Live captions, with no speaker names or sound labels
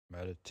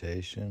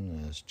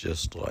Meditation is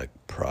just like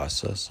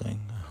processing.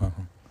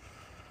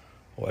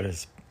 What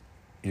is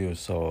you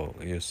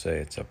say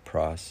it's a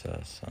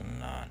process and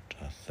not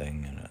a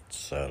thing in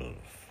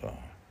itself.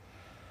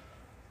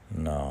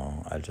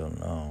 No, I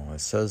don't know.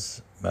 It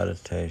says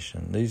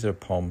meditation. These are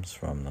poems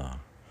from the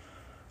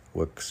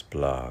Wix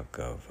blog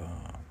of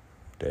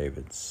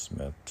David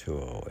Smith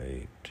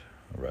 208,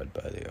 read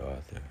by the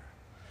author.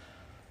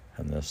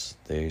 And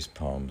these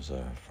poems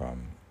are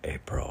from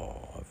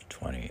April of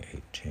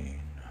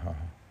 2018.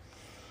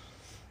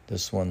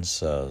 This one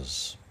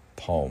says,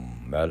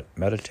 poem,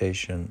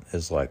 meditation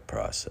is like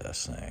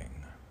processing.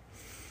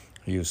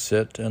 You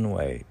sit and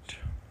wait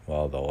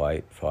while the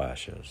light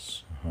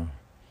flashes.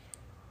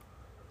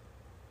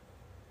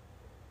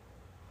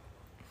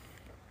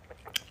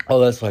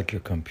 Oh, that's like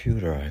your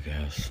computer, I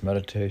guess.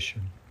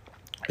 Meditation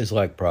is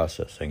like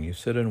processing. You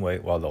sit and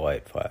wait while the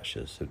light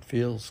flashes. It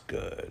feels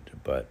good,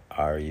 but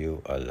are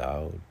you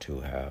allowed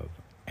to have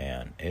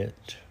an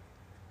it?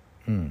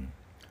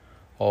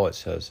 Oh, it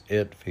says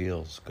it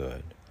feels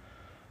good,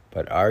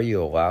 but are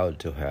you allowed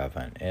to have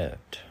an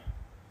it?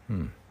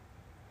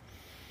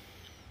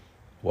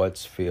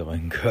 What's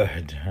feeling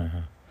good?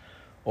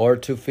 Or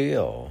to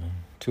feel,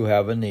 to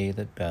have a knee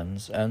that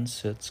bends and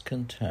sits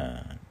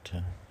content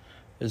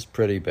is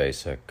pretty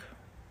basic.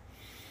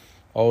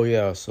 Oh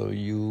yeah, so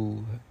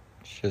you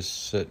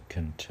just sit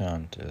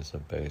content is a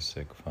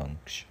basic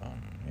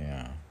function,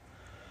 yeah.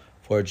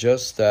 For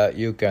just that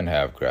you can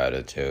have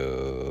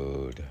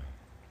gratitude.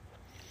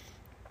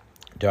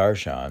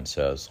 Darshan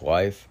says,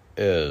 life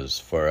is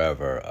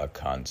forever a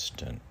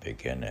constant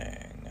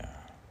beginning.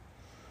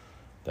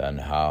 Then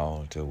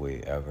how do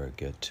we ever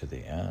get to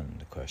the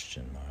end? ?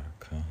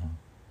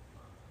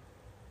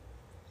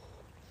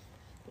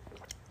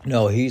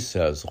 No, he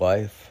says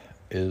life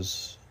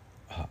is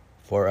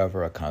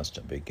forever a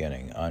constant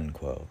beginning,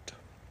 unquote.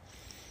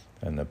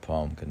 And the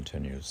poem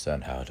continues,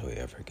 then how do we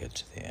ever get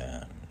to the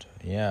end?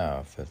 Yeah,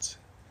 if it's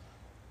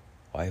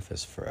life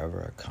is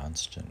forever a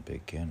constant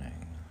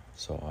beginning.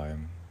 So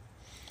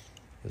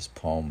this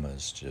poem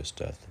is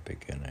just at the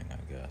beginning, I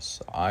guess.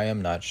 I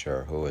am not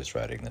sure who is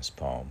writing this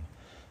poem.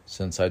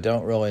 Since I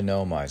don't really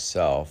know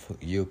myself,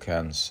 you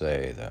can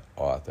say the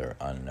author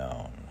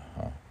unknown.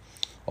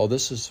 Oh,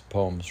 this is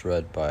poems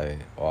read by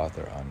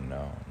author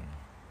unknown.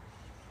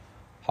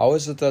 How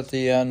is it that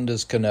the end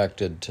is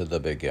connected to the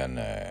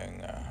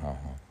beginning?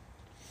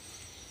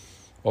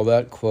 Well,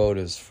 that quote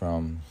is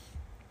from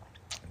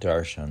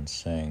Darshan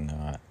Singh,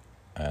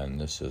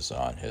 and this is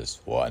on his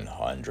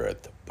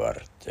 100th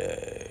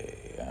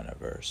birthday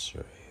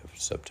anniversary of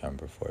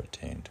September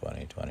 14,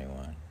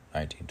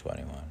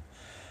 1921.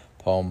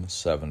 Poem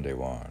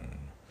 71.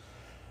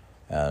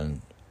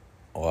 And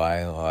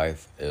why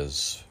life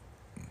is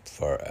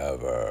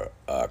forever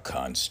a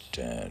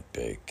constant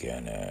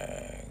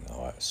beginning.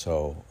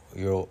 So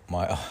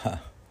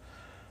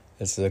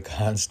it's the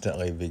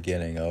constantly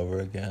beginning over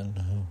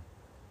again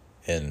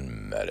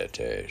in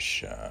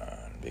meditation,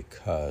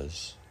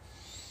 because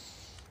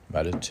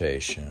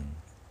meditation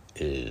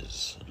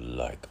is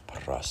like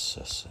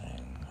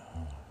processing.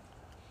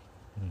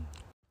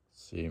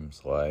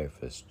 Seems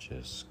life is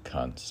just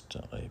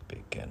constantly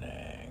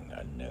beginning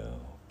a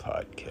new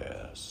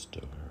podcast,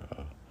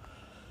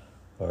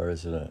 or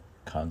is it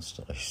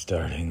constantly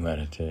starting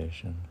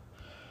meditation?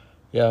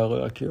 Yeah,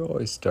 like you're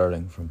always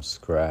starting from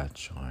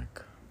scratch.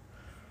 Like,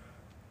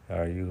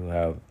 are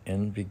you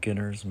in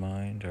beginner's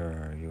mind,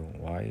 or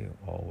why are you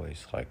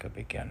always like a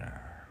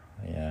beginner?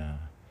 Yeah.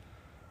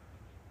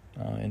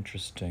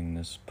 Interesting,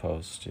 this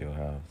post you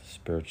have, the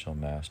spiritual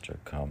master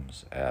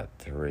comes at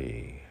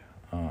 3.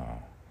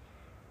 Oh.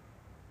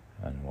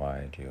 And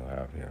why do you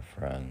have your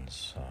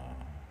friends?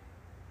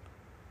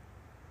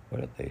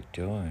 What are they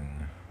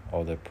doing?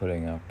 Oh, they're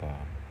putting up a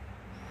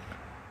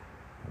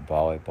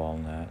volleyball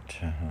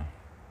net.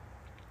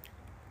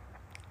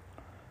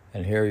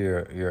 And here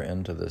you're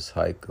into this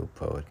haiku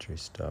poetry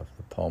stuff.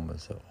 The poem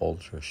is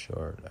ultra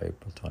short,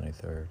 April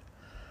 23rd.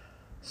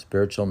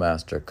 Spiritual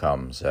master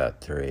comes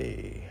at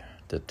 3.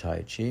 The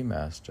Tai Chi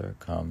master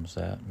comes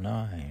at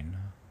 9.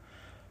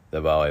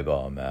 The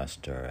volleyball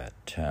master at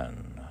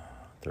 10.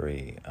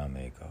 3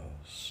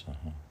 amigos.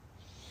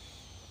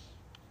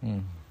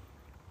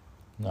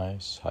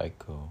 Nice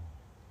haiku.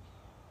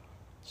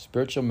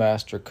 Spiritual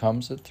master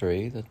comes at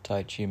 3, the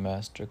Tai Chi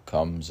master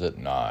comes at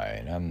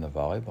 9, and the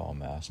volleyball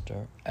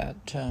master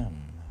at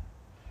 10.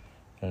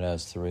 It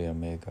has 3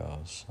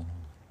 amigos.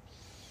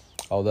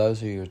 Oh,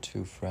 those are your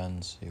 2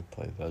 friends you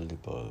play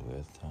volleyball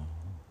with.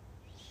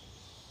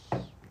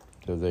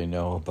 Do they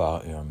know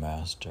about your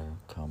master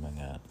coming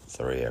at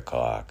 3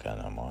 o'clock in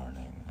the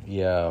morning?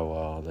 Yeah,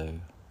 well,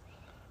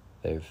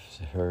 they've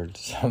heard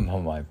some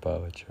of my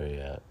poetry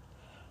at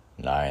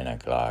 9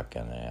 o'clock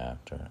in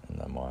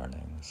the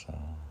morning, so.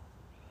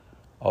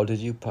 Oh, did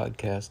you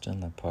podcast in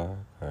the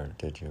park, or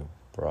did you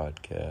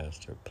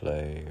broadcast or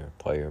play your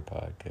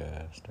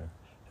podcast, or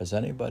has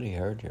anybody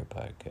heard your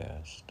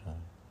podcast?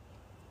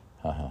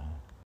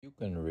 You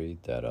can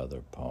read that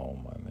other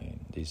poem. I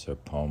mean, these are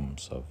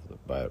poems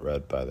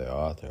read by the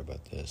author,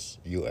 but this,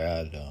 you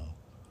add,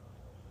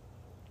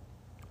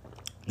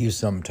 you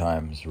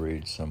sometimes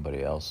read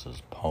somebody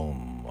else's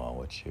poem,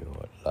 which you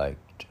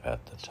liked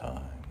at the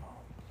time.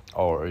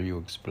 Or you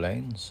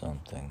explain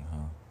something,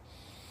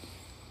 huh?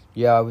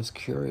 Yeah, I was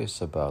curious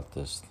about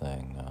this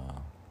thing.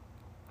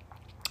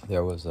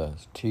 There was a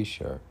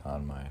t-shirt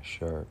on my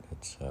shirt.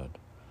 It said,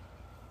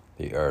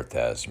 "The earth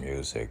has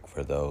music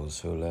for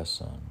those who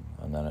listen."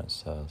 And then it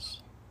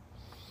says,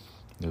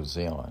 New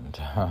Zealand.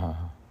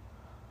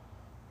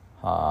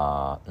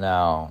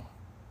 Now,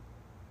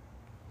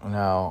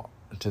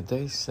 did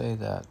they say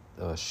that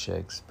was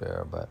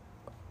Shakespeare? But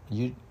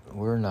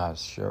we're not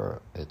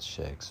sure it's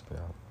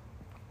Shakespeare.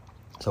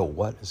 So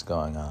what is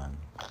going on?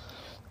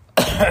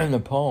 In the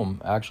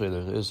poem, actually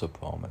there is a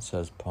poem. It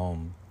says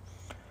poem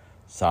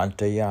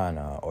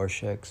Santayana or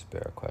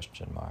Shakespeare, ?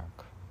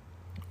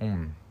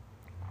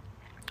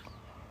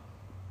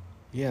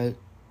 Yeah,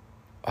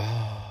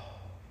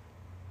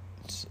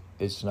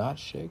 it's not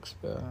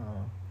Shakespeare.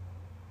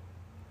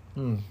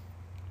 It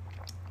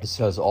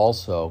says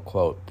also,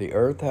 quote, "The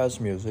earth has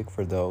music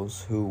for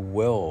those who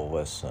will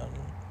listen,"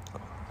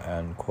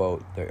 and,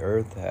 quote, "The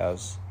earth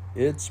has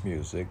its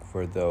music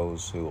for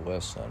those who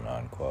listen,"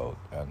 unquote,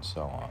 and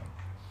so on.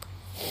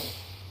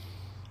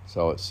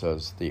 So it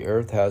says, "The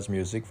earth has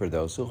music for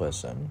those who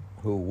listen,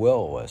 who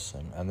will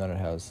listen," and then it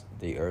has,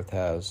 "The earth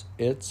has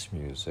its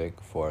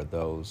music for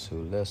those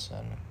who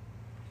listen."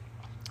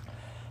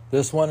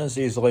 This one is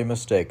easily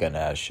mistaken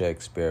as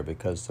Shakespeare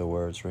because the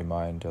words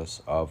remind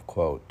us of,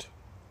 quote,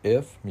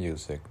 "If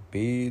music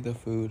be the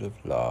food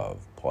of love,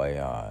 play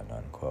on,"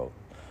 unquote,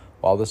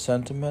 while the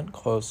sentiment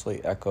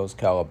closely echoes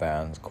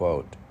Caliban's,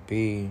 quote,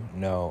 "Be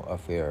no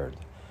afeard.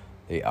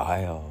 The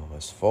isle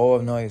is full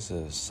of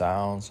noises,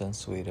 sounds, and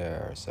sweet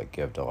airs that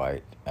give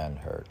delight and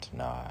hurt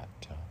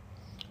not,"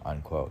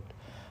 unquote.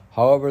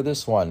 However,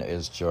 this one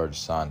is George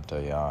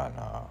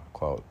Santayana,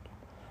 quote,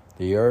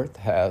 "The earth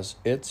has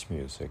its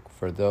music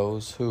for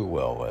those who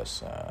will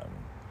listen.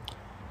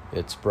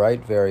 Its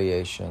bright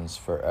variations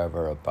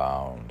forever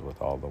abound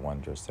with all the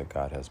wonders that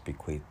God has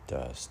bequeathed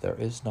us. There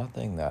is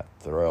nothing that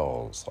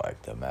thrills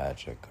like the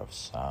magic of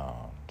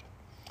sound."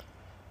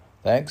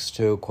 Thanks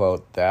to,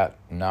 quote, "that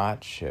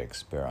not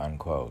Shakespeare,"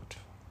 unquote.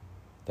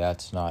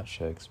 That's not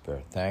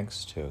Shakespeare.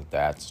 Thanks to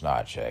that's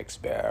not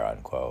Shakespeare,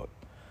 unquote,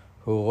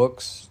 who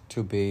looks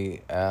to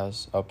be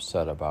as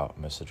upset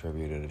about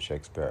misattributed to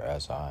Shakespeare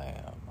as I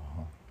am.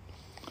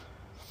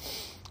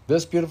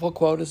 This beautiful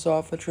quote is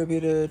often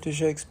attributed to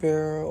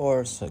Shakespeare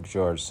or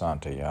George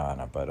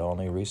Santayana, but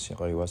only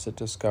recently was it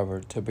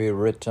discovered to be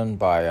written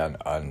by an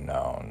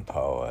unknown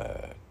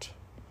poet,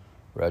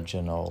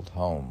 Reginald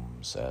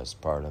Holmes, as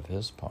part of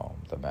his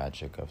poem, The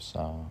Magic of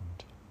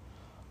Sound.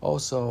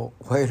 Also,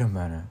 wait a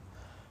minute,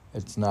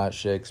 it's not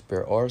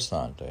Shakespeare or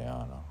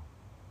Santayana.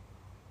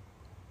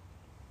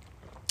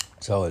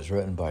 So it's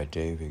written by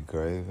Davy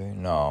Gravy?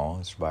 No,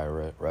 it's by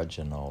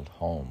Reginald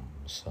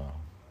Holmes.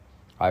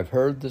 I've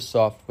heard the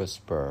soft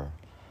whisper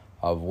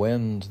of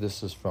wind.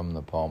 This is from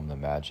the poem The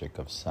Magic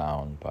of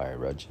Sound by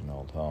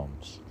Reginald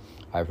Holmes.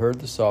 I've heard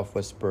the soft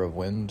whisper of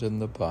wind in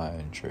the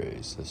pine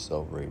trees, the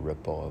silvery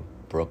ripple of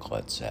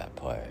brooklets at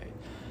play.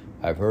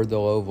 I've heard the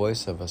low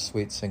voice of a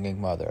sweet singing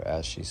mother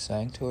as she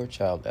sang to her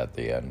child at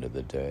the end of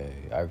the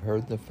day. I've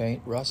heard the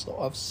faint rustle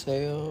of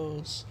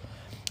sails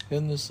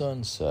in the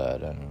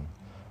sunset and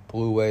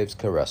blue waves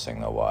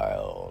caressing the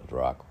wild,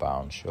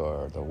 rock-bound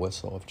shore, the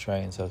whistle of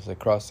trains as they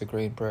cross the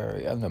green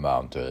prairie, and the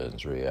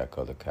mountains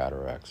re-echo the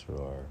cataract's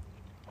roar.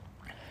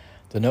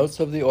 The notes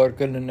of the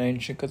organ in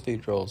ancient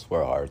cathedrals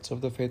where hearts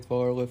of the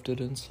faithful are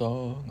lifted in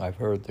song. I've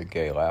heard the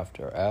gay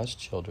laughter as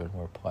children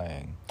were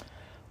playing,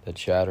 the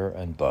chatter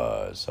and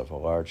buzz of a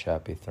large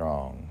happy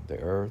throng.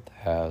 The earth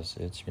has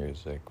its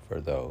music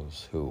for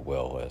those who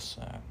will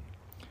listen.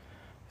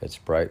 Its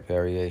bright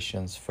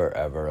variations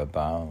forever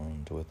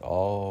abound with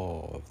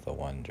all of the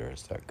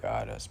wonders that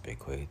God has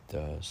bequeathed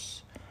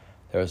us.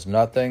 There's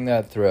nothing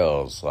that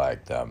thrills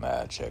like the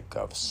magic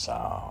of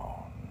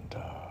sound.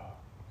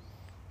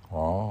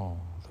 Oh,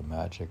 the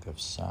magic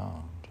of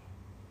sound.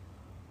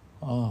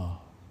 Oh.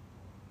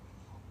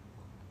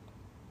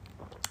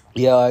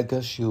 Yeah, I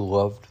guess you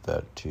loved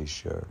that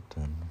t-shirt,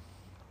 and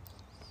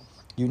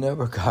you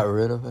never got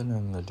rid of it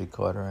in the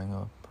decluttering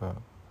of...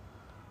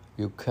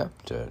 You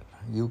kept it.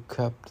 You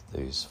kept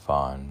these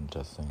fond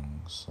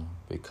things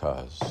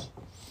because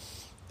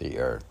the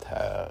earth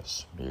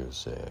has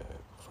music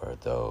for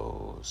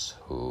those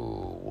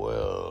who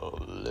will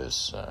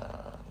listen.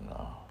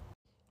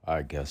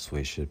 I guess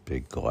we should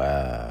be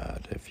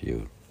glad if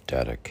you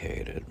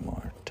dedicated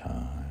more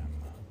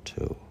time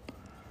to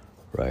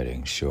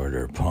writing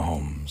shorter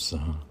poems.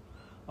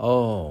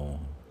 Oh,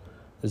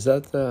 is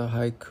that the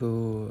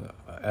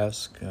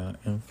haiku-esque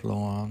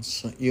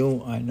influence?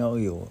 I know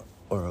you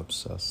were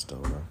obsessed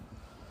over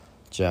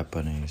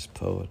Japanese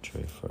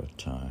poetry for a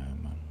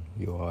time, and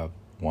you have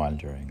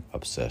wandering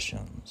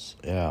obsessions.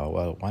 Yeah,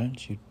 well, why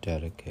don't you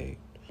dedicate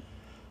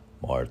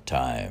more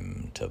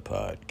time to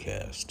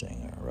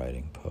podcasting or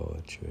writing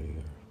poetry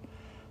or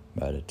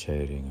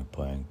meditating or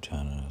playing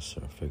tennis,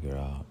 or figure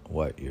out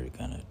what you're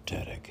going to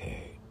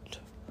dedicate.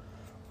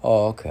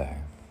 Oh, okay.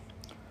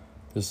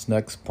 This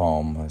next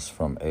poem is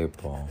from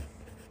April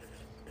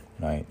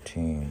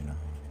 19,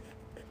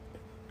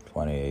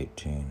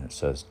 2018. It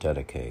says,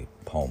 dedicate,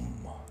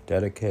 poem.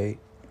 Dedicate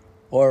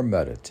or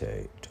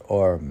meditate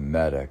or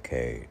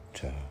medicate.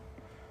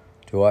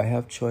 Do I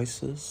have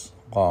choices?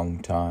 Long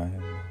time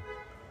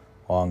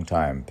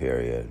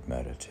period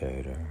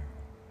meditator.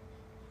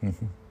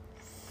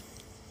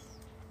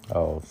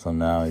 Oh, so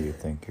now you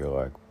think you're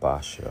like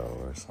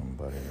Basho or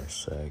somebody, or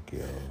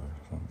Saigyo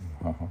or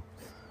something.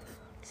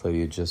 So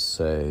you just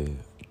say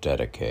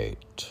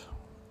dedicate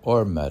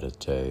or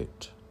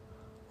meditate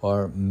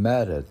or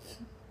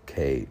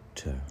medicate.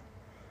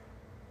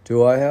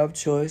 Do I have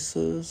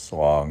choices?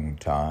 Long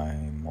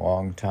time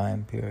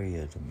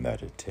period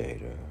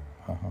meditator.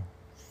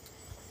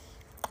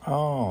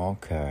 Oh,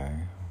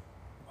 okay.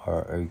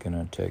 Or are you going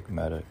to take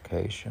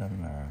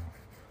medication,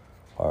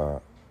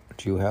 or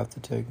do you have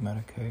to take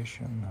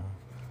medication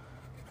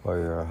for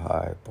your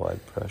high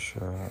blood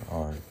pressure,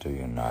 or do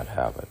you not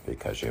have it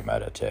because you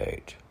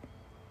meditate?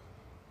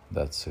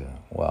 That's it.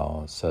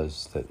 Well, it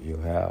says that you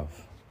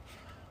have.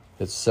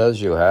 It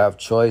says you have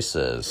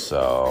choices,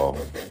 so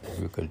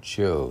you could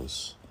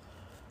choose.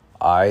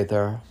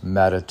 Either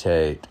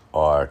meditate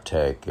or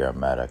take your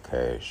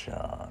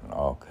medication.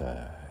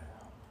 Okay.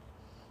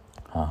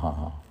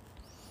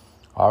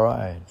 All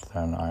right,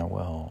 then I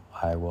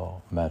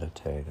will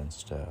meditate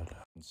instead.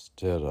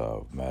 Instead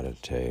of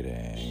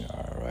meditating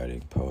or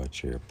writing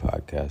poetry or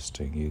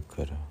podcasting, you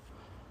could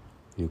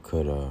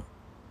have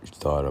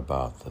thought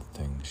about the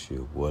things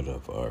you would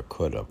have or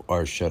could have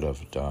or should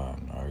have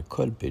done or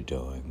could be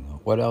doing.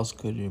 What else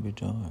could you be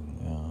doing?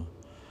 Yeah.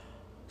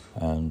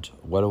 And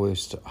what are we?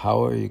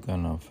 How are you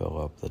going to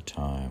fill up the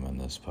time in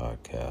this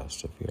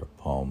podcast if your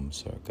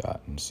poems are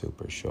gotten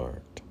super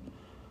short?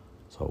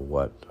 So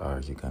what are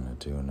you going to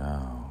do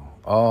now?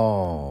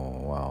 Oh,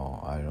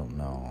 well, I don't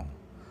know.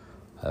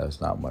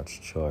 There's not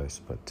much choice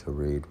but to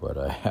read what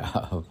I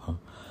have.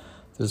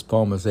 This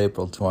poem is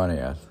April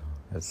 20th.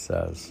 It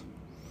says,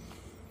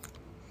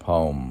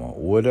 poem,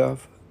 woulda,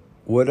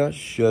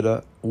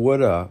 shoulda,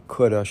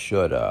 coulda,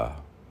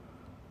 shoulda,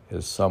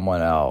 is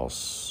someone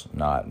else,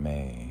 not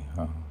me.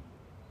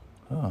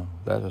 Oh,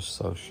 that is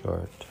so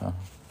short.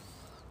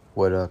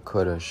 Woulda,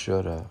 coulda,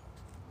 shoulda,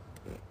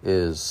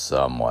 is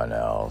someone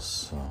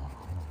else.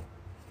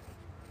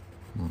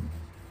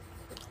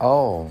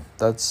 Oh,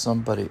 that's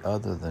somebody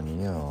other than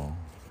you.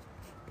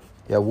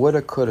 Yeah,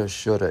 woulda, coulda,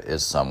 shoulda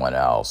is someone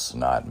else,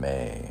 not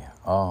me.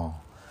 Oh,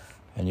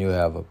 and you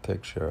have a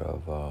picture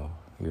of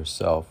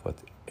yourself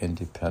with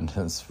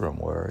independence from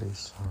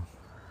worries.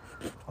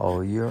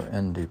 Oh, you're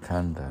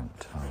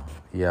independent.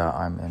 Yeah,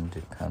 I'm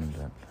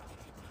independent.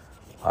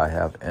 I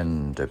have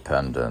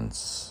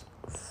independence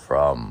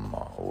from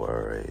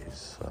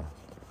worries.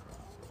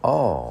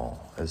 Oh,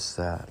 is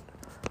that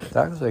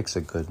makes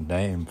a good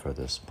name for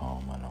this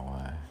poem in a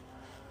way.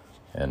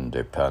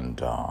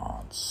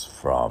 Independence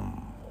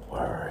from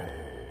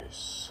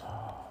worries.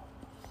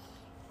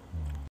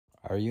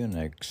 Are you an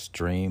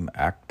extreme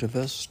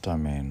activist? I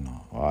mean,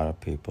 a lot of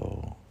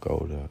people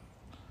go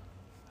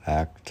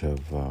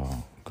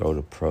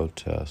to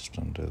protest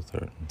and do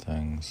certain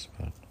things,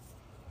 but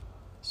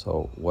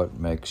so what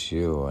makes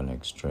you an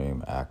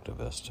extreme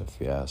activist? If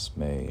you ask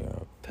me, you're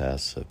a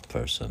passive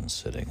person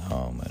sitting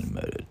home in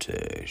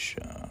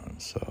meditation.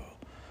 So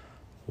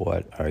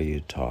what are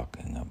you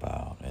talking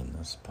about in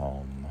this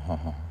poem?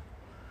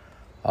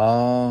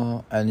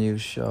 And you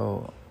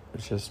show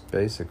it's just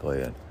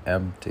basically an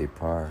empty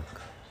park.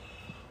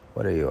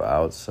 What are you,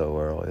 out so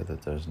early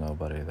that there's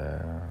nobody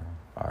there?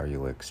 Are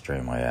you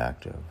extremely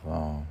active?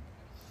 Oh,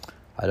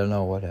 I don't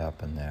know what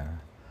happened there.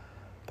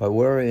 But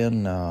we're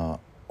in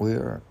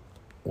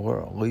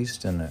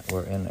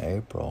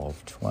April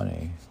of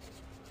 20.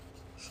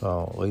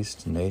 So at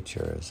least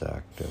nature is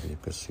active. You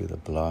could see the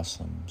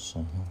blossoms.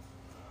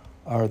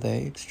 Are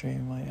they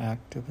extremely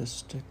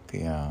activistic?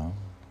 Yeah.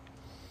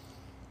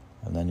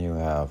 And then you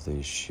have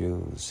these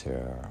shoes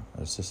here.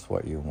 Is this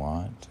what you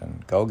want?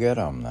 And go get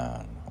them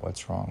then.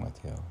 What's wrong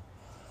with you?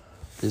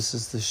 This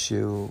is the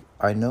shoe.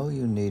 I know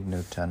you need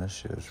new tennis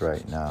shoes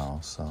right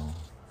now, so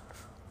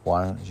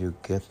why don't you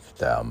get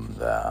them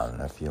then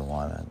if you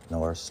want it?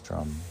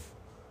 Nordstrom.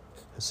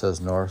 It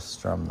says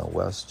Nordstrom, the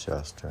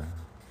Westchester.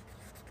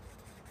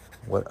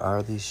 What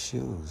are these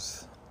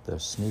shoes? They're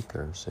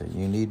sneakers.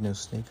 You need new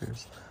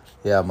sneakers?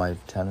 Yeah, my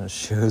tennis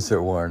shoes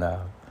are worn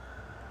out.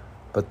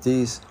 But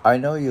these, I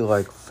know you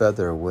like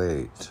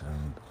featherweight,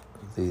 and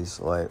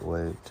these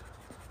lightweight.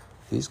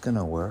 These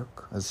gonna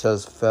work. It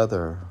says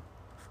feather,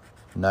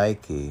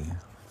 Nike,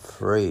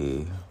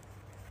 free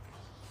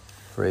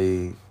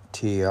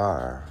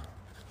TR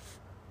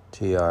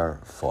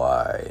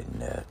fly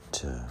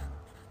knit.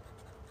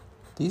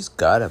 These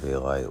gotta be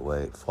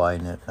lightweight. Fly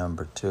knit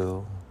number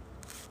 2.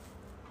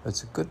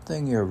 It's a good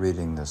thing you're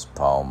reading this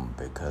poem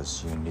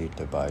because you need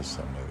to buy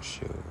some new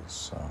shoes.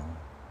 So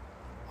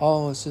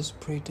oh, is this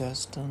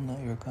predestined that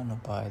you're going to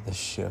buy this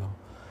shoe?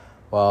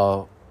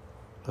 Well,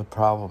 the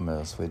problem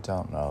is we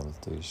don't know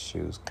that these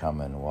shoes come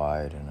in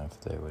wide and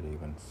if they would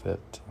even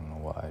fit in a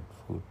wide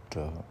foot.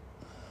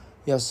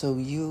 Yeah, so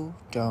you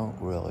don't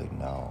really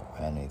know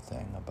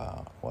anything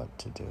about what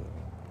to do,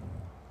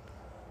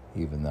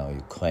 even though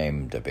you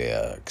claim to be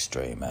an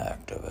extreme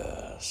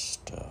activist.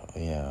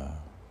 Yeah.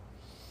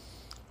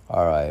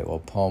 All right,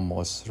 well,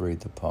 let's read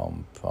the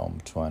poem. Poem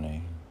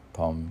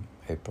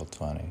April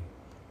 20.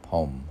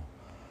 Poem.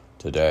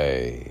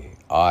 Today,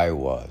 I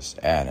was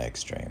an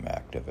extreme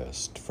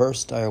activist.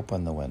 First, I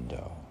opened the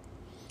window.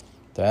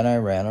 Then I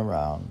ran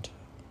around.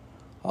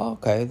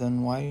 Okay,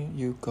 then why don't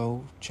you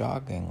go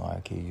jogging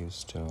like you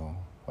used to?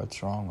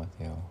 What's wrong with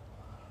you?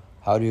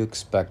 How do you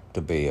expect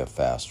to be a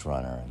fast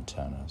runner in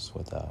tennis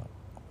without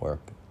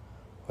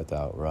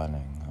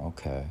running?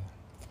 Okay.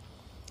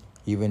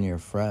 Even your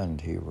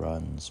friend, he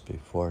runs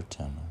before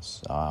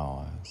tennis.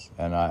 Always.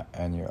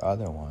 And your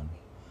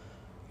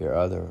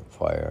other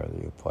player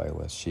that you play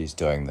with, she's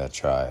doing the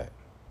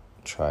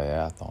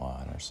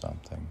triathlon or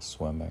something,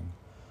 swimming,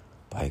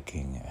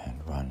 biking,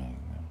 and running.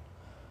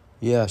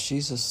 Yeah,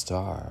 she's a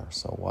star,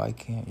 so why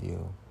can't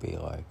you be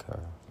like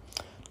her?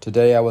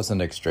 Today I was an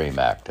extreme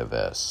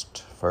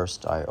activist.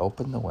 First I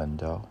opened the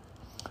window,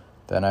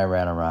 then I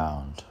ran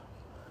around.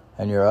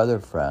 And your other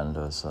friend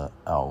was an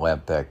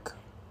Olympic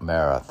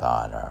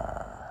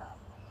marathoner.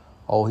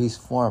 Oh, he's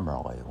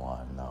formerly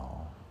one,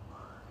 though.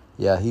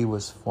 Yeah, he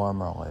was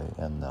formerly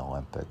in the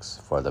Olympics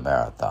for the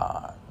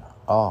marathon.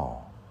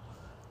 Oh,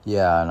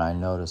 yeah, and I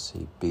notice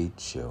he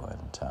beats you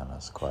in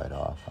tennis quite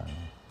often.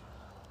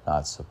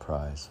 Not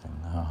surprising.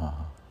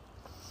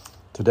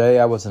 Today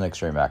I was an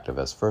extreme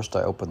activist. First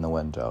I opened the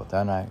window,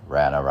 then I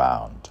ran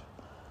around.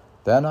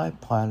 Then I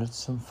planted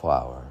some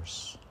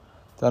flowers.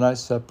 Then I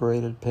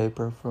separated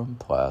paper from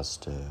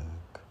plastic.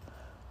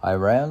 I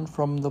ran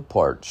from the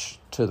porch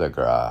to the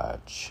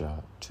garage,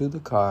 to the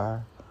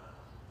car.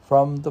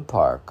 From the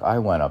park, I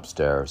went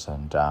upstairs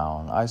and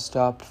down. I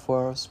stopped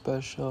for a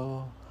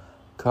special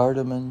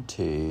cardamom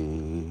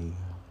tea.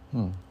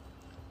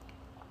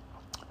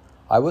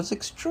 I was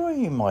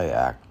extremely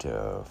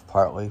active,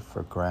 partly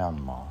for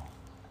Grandma.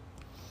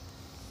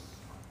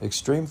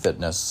 Extreme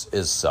fitness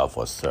is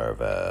selfless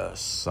service.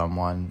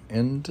 Someone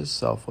into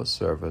selfless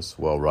service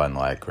will run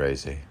like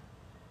crazy.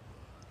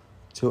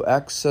 To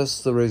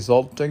access the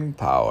resulting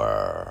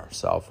power,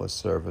 selfless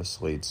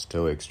service leads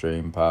to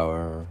extreme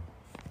power.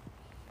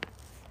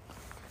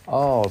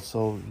 Oh,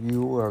 so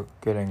you are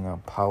getting a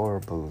power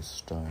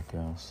boost, I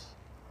guess.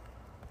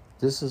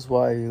 This is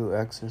why you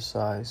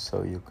exercise,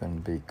 so you can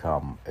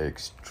become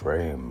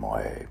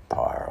extremely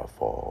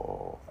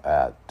powerful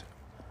at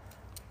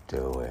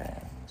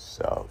doing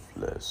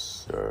selfless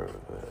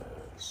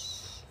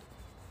service.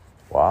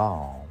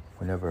 Wow,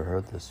 we never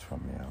heard this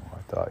from you.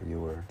 I thought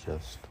you were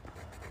just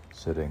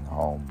sitting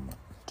home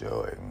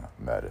doing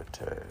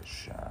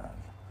meditation,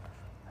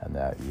 and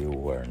that you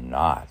were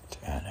not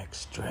an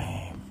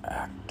extreme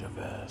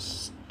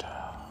activist.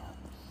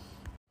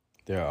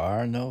 There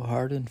are no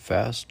hard and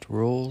fast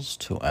rules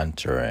to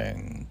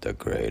entering the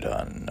great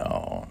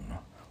unknown.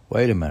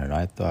 Wait a minute,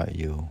 I thought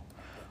you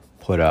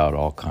put out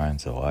all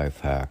kinds of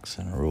life hacks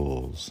and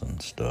rules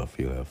and stuff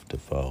you have to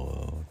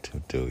follow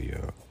to do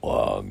your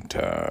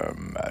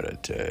long-term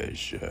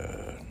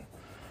meditation.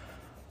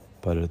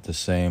 But at the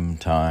same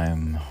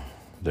time,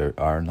 there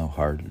are no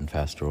hard and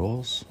fast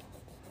rules?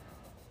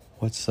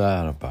 What's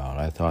that about?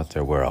 I thought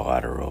there were a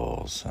lot of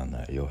rules and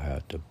that you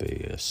had to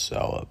be a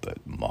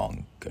celibate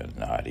monk and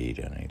not eat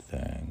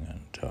anything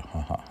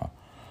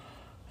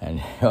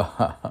and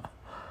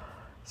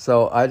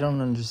so I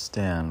don't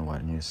understand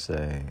when you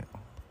say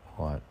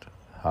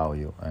how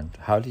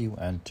do you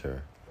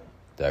enter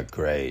the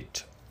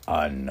great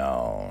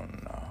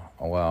unknown?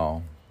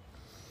 Well,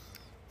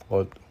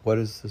 what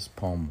is this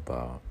poem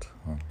about?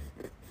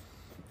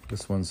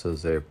 This one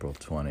says April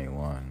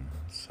 21.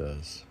 It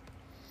says,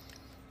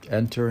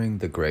 entering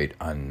the great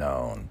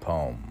unknown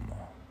poem.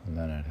 And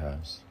then it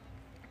has,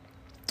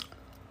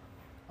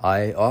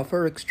 I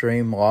offer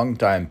extreme long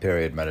time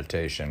period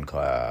meditation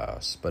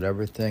class, but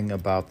everything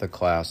about the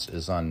class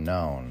is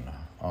unknown.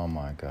 Oh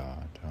my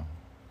God.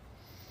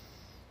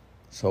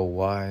 So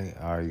why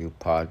are you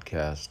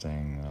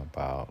podcasting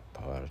about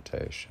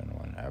meditation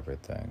when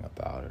everything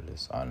about it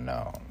is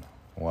unknown?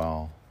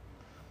 Well,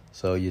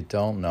 so you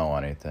don't know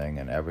anything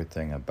and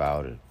everything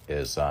about it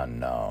is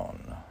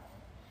unknown.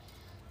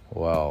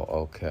 Well,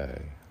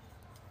 okay.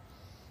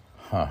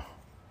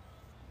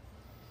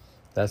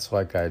 That's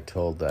like I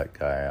told that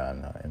guy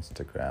on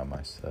Instagram.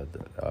 I said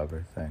that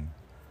everything,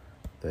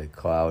 the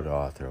cloud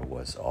author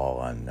was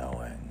all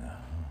unknowing.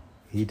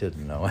 He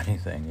didn't know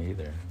anything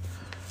either.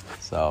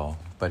 So,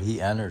 but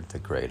he entered the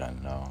great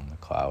unknown, the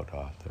cloud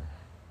author.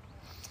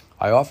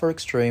 I offer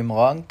extreme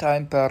long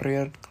time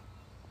period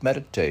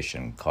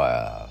meditation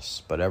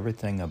class, but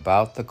everything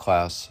about the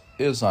class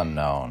is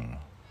unknown.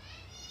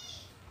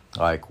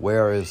 Like,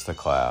 where is the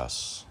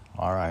class?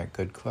 All right,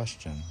 good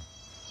question.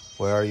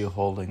 Where are you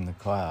holding the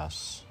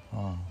class?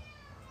 Oh.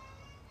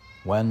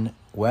 When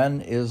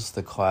when is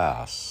the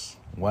class?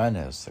 When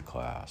is the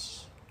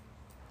class?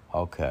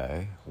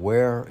 Okay,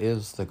 where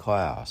is the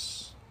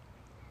class?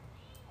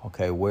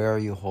 Okay, where are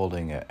you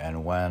holding it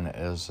and when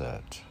is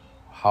it?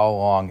 How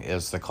long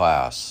is the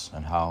class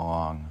and how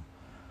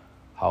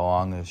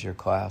long does your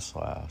class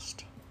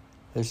last?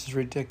 This is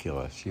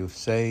ridiculous. You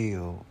say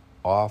you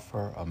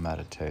offer a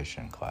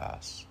meditation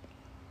class,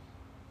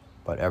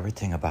 but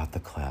everything about the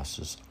class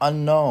is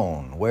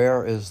unknown.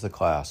 Where is the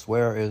class?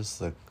 When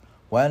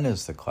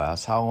is the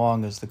class? How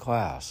long is the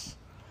class?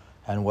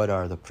 And what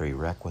are the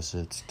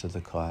prerequisites to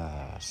the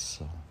class?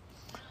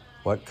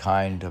 What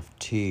kind of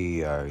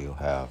tea are you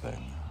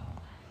having?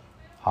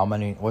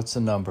 What's the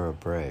number of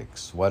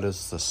breaks? What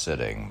is the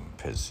sitting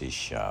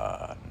position?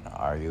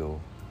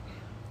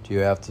 Do you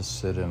have to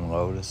sit in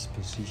lotus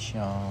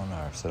position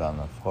or sit on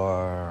the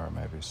floor or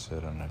maybe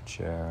sit in a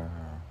chair?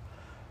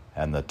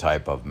 And the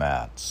type of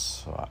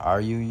mats.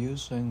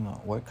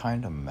 What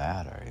kind of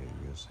mat are you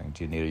using?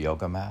 Do you need a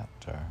yoga mat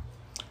or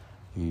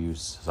you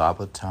use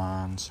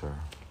zabutons or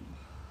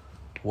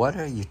what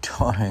are you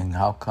doing?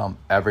 How come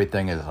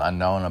everything is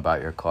unknown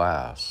about your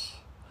class?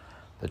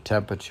 The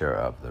temperature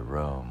of the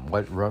room.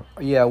 What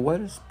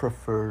is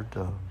preferred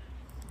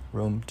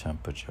room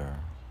temperature?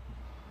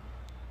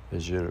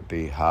 Is it to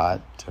be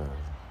hot or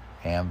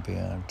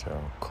ambient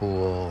or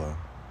cool? Or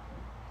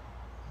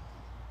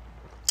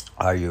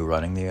are you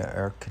running the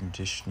air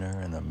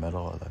conditioner in the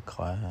middle of the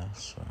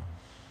class?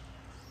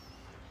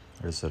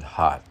 Or is it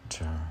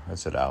hot? Or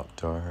is it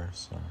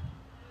outdoors? Or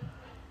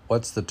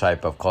what's the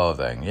type of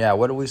clothing? Yeah,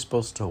 what are we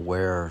supposed to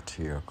wear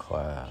to your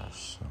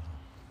class?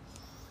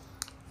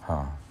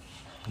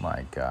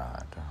 My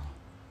God.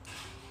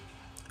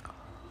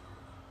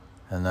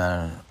 And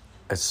then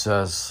it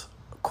says,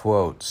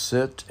 quote,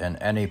 sit in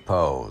any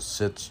pose,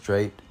 sit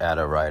straight at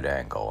a right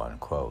angle,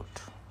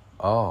 unquote.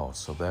 Oh,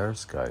 so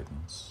there's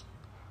guidance.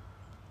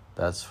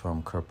 That's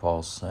from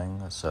Kirpal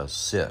Singh. It says,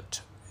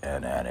 sit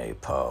in any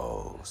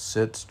pose,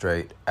 sit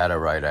straight at a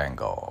right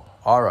angle.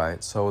 All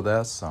right, so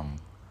that's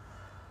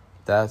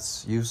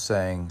you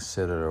saying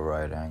sit at a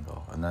right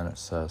angle. And then it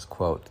says,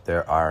 quote,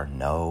 there are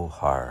no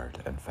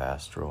hard and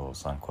fast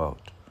rules,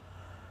 unquote.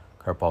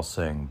 Kirpal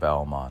Singh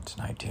Beaumont,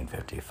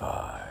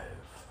 1955.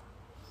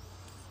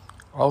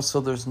 Also,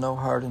 there's no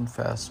hard and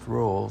fast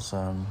rules,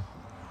 and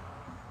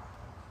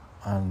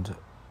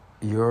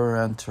you're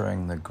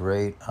entering the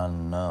great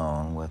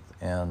unknown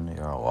within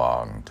your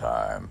long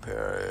time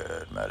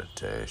period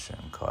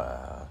meditation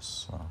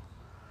class.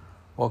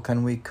 Well,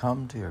 can we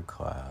come to your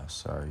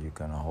class? Are you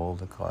going to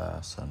hold a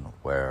class? And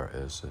where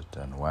is it?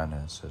 And when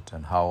is it?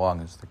 And how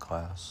long is the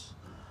class?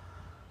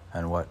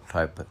 And what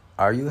type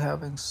are you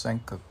having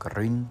Senka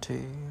green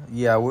tea?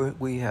 Yeah,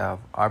 we have.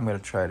 I'm going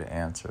to try to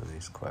answer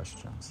these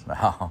questions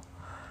now.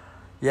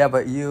 Yeah,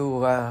 but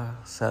you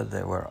said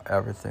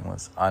everything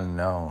was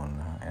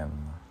unknown.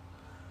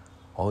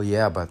 Oh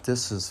yeah, but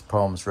this is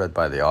poems read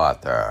by the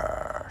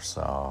author,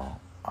 so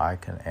I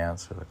can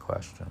answer the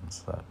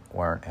questions that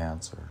weren't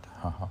answered.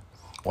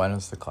 When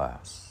is the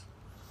class?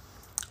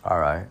 All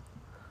right.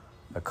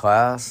 The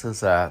class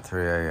is at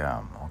 3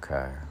 a.m.,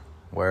 okay.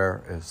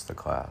 Where is the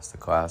class? The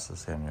class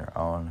is in your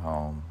own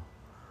home,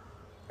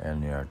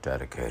 in your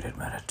dedicated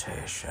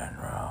meditation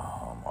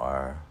room,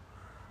 or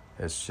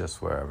it's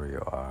just wherever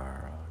you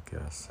are, I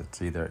guess.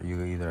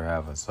 You either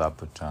have a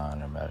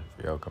zabuton or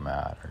yoga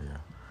mat, or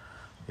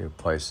you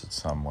place it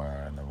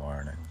somewhere in the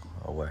morning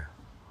away.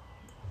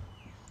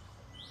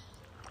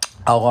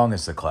 How long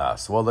is the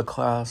class? Well, the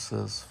class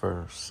is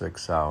for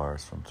 6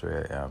 hours from 3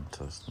 a.m.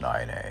 to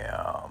 9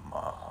 a.m.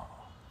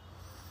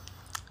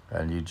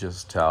 And you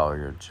just tell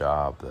your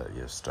job that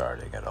you're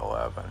starting at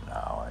 11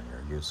 now and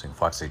you're using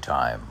flexi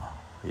time.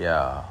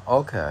 Yeah,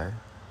 okay.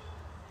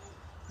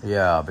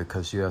 Yeah,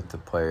 because you have to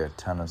play a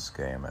tennis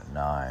game at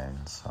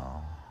 9,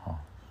 so...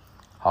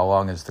 How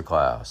long is the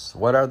class?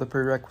 What are the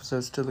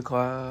prerequisites to the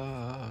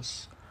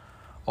class?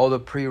 Oh, the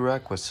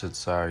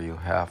prerequisites are you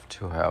have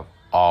to have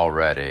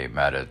already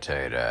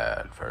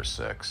meditated for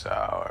 6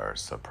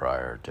 hours the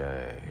prior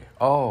day.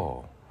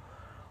 Oh,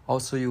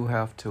 so you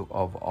have to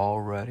have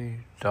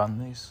already done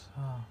these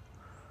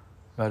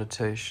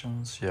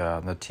meditations? Yeah,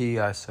 and the tea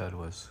I said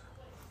was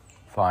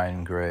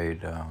fine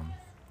grade,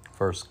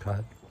 first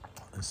cut,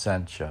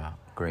 sencha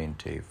green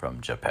tea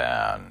from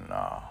Japan.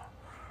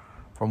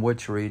 From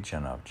which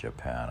region of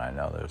Japan? I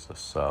know there's a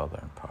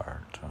southern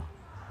part.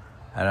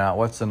 And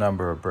what's the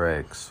number of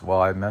breaks?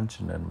 Well, I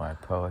mentioned in my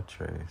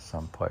poetry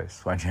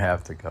someplace when you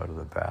have to go to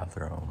the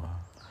bathroom.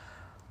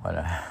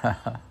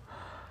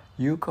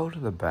 You go to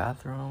the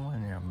bathroom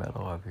in the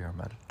middle of your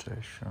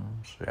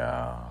meditations?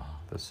 Yeah.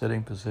 The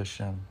sitting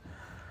position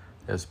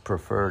is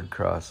preferred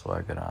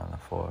cross-legged on the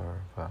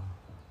floor.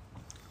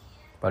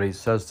 But he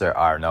says there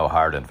are no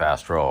hard and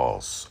fast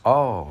rules.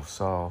 Oh,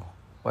 so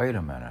wait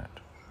a minute.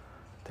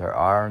 There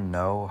are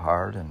no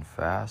hard and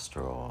fast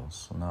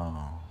rules.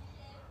 No.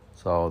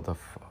 So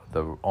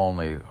the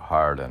only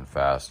hard and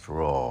fast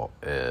rule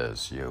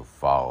is you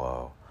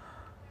follow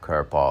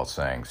Kirpal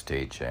Singh's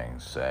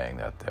teachings saying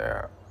that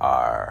there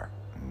are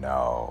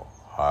no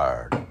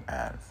hard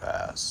and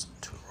fast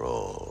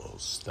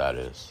rules. That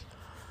is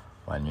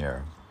when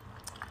you're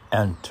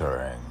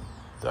entering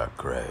the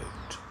great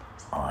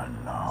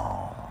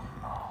unknown.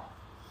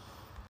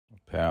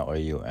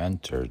 Apparently you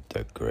entered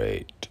the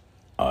great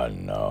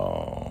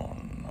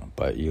unknown,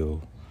 but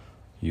you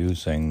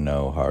using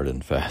no hard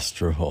and fast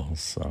rules,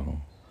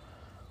 so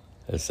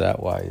is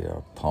that why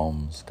your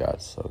poems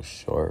got so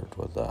short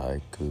with the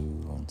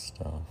haiku and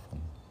stuff?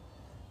 And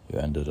you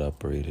ended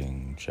up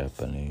reading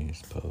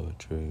Japanese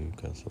poetry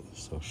because it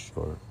was so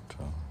short.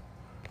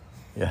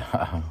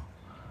 Yeah.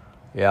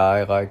 Yeah,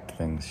 I like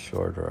things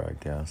shorter, I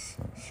guess,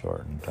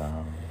 shortened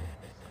down.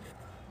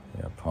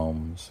 Yeah,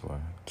 poems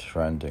were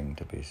trending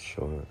to be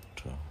short.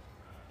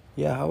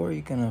 Yeah, how are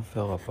you going to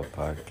fill up a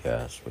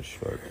podcast with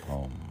short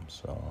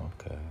poems? Oh,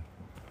 okay.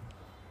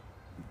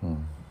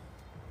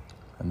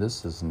 And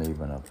this isn't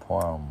even a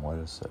poem. What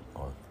is it?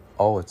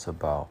 Oh, it's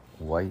about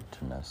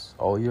whiteness.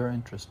 Oh, you're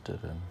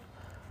interested in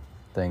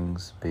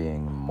things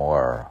being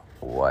more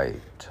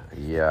white.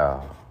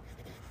 Yeah.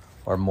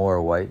 Or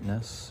more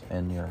whiteness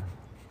in your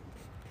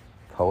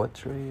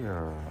poetry,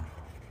 or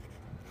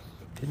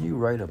didn't you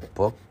write a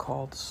book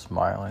called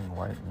Smiling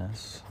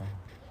Whiteness?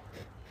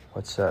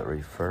 What's that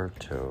refer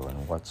to,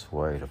 and what's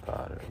white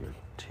about it? Your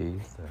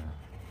teeth, or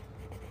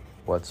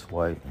what's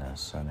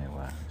whiteness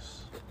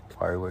anyways?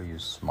 Why were you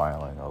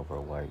smiling over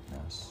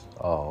whiteness?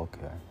 Oh,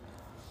 okay.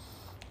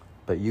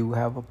 But you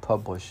have a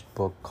published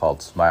book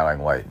called Smiling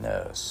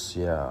Whiteness.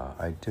 Yeah,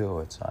 I do.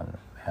 It's on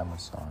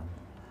Amazon.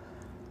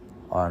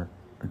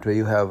 Do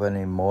you have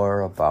any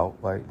more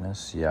about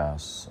whiteness?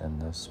 Yes, in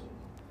this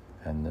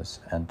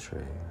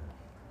entry.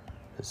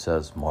 It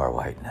says more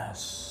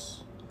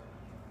whiteness.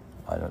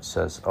 And it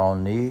says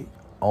Onitsura,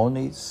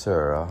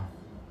 Onitsura,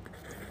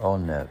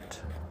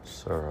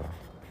 Onitsura.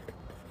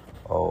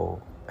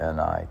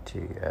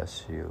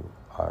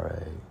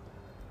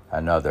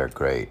 Another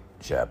great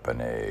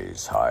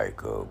Japanese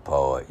haiku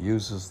poet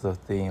uses the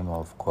theme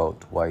of,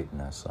 quote,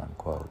 whiteness,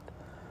 unquote.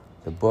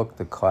 The book,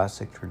 The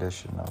Classic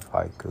Tradition of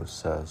Haiku,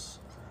 says,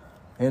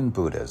 in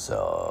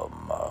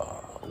Buddhism,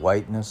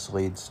 whiteness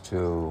leads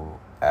to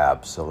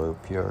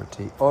absolute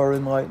purity or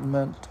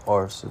enlightenment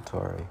or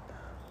satori.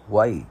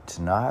 White,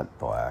 not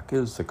black,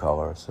 is the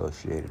color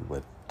associated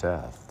with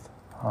death.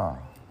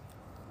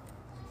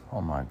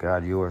 Oh my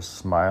God, you were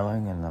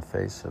smiling in the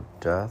face of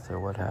death, or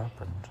what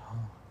happened?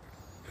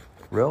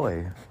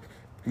 Really?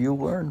 You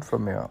learned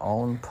from your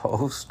own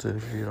post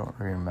if you don't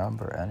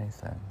remember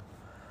anything.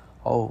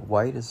 Oh,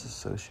 white is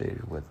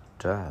associated with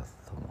death.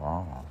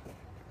 Wow.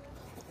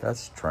 That's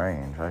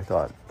strange. I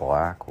thought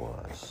black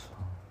was.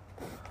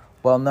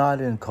 Well, not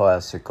in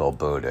classical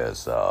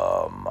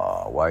Buddhism.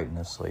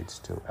 Whiteness leads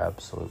to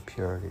absolute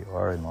purity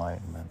or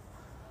enlightenment.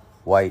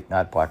 White,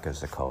 not black, is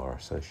the color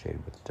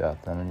associated with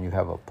death. And then you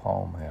have a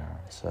poem here.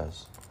 It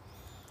says,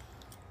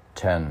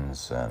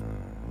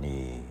 Tenzen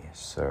ni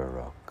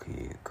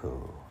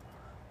surakiku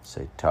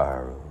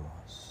setaru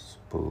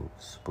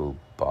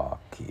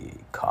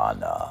spubaki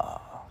kana.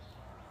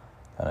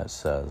 And it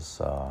says,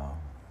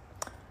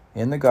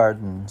 in the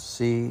garden,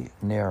 see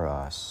near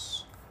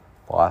us,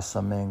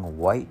 blossoming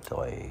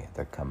whitely,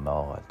 the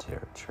camellia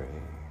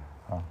tree.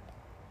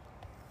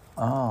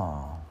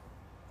 Oh.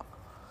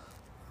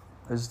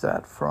 Is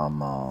that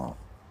from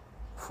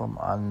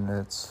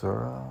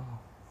Onitsura?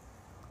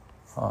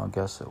 Oh, I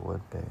guess it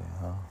would be,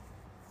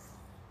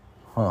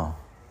 huh?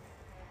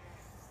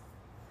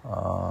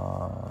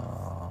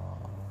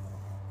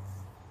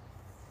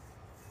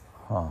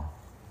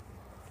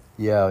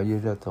 Yeah,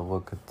 you'd have to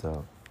look at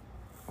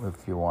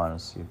if you want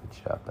to see the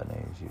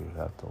Japanese, you'd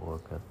have to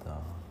look at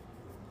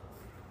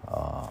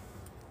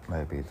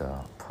maybe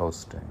the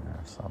posting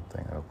or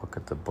something, or look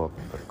at the book,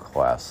 The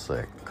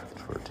Classic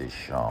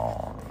Tradition.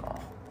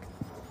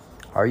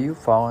 Are you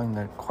following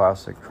the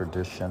classic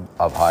tradition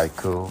of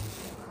haiku?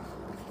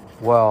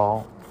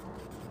 Well,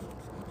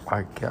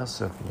 I guess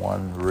if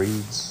one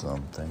reads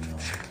something,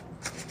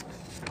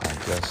 I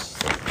guess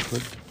it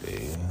could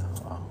be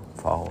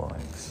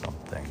following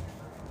something.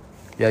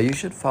 Yeah, you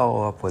should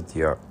follow up with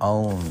your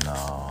own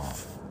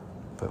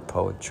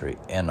poetry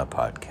in a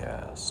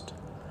podcast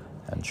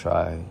and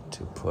try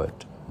to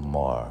put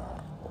more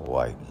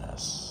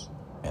whiteness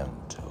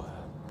into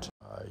it.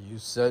 You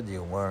said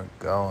you weren't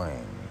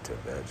going to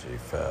Veggie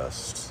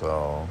Fest,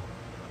 so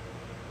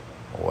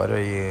what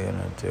are you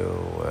going to do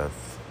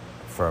with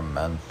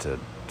fermented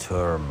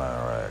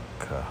turmeric?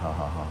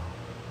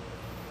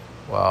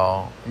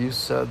 Well, you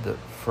said that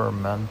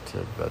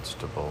fermented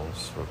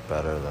vegetables were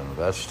better than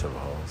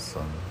vegetables,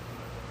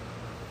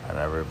 and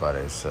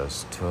everybody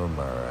says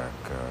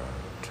turmeric or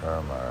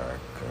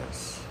turmeric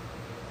is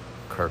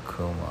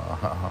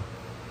curcuma.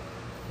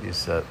 You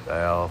said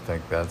they all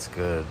think that's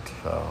good,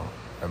 so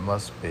it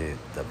must be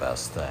the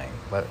best thing.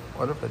 But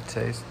what if it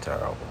tastes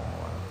terrible?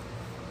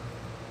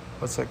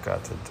 What's it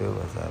got to do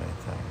with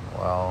anything?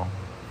 Well,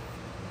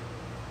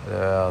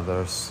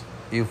 yeah,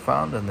 you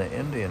found in the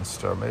Indian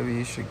store, maybe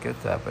you should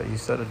get that, but you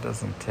said it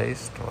doesn't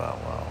taste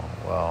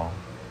well,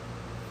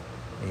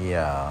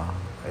 yeah,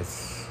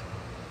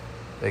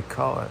 they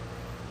call it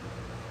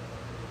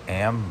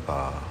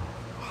Amba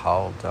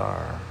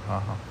Haldar.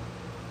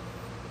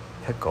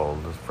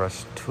 Pickled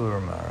fresh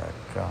turmeric.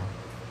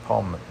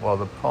 Poem. Well,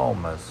 the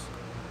poem is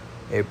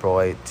April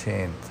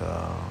 18th.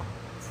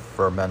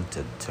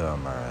 Fermented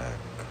turmeric.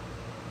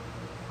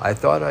 I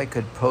thought I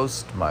could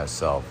post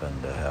myself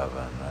into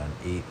heaven and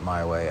eat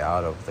my way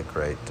out of the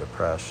Great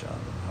Depression.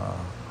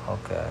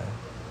 Okay.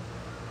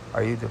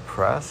 Are you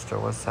depressed or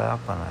what's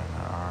happening?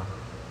 Or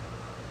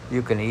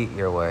you can eat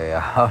your way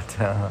out.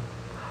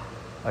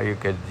 Or you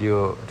could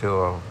do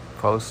a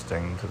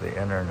posting to the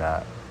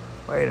internet.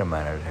 Wait a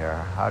minute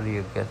here. How do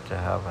you get to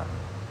heaven?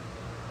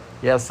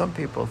 Yeah, some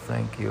people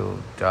think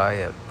you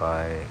diet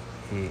by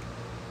eat.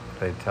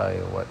 They tell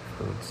you what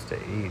foods to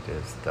eat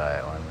is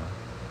diet. When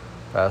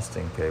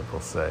fasting people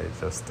say,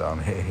 just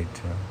don't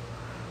eat.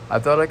 I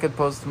thought I could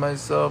post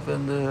myself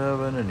into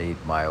heaven and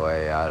eat my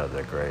way out of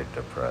the Great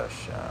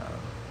Depression.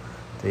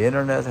 The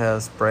internet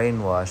has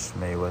brainwashed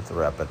me with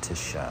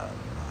repetition.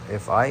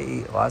 If I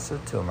eat lots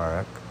of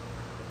turmeric,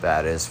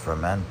 that is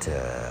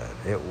fermented,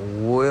 it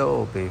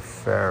will be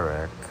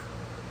ferric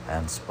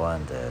and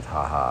splendid.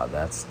 Haha,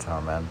 that's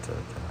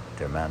tormented,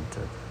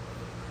 demented.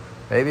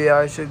 Maybe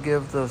I should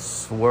give the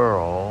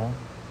swirl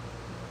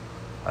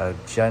a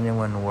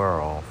genuine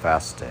whirl.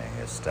 Fasting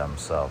is stem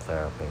cell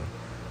therapy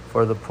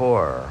for the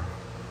poor,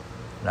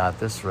 not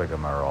this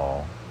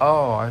rigmarole.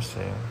 Oh, I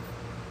see.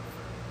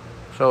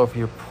 So if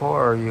you're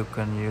poor, you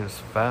can use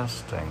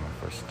fasting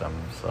for stem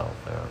cell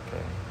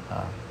therapy.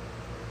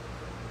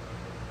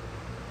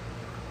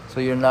 So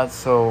you're not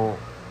so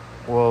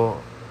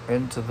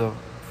into the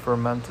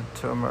fermented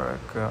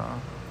turmeric.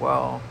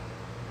 Well,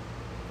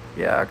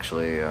 yeah,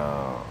 actually,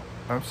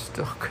 I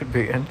still could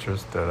be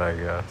interested, I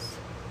guess.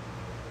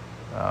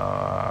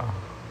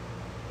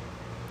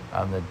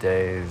 On the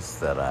days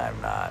that I'm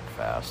not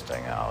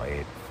fasting, I'll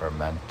eat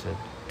fermented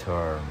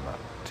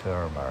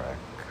turmeric.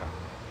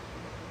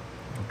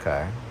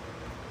 Okay.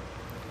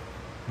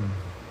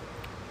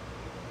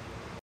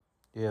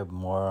 You have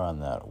more on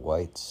that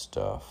white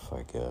stuff,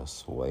 I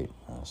guess,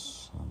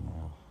 whiteness.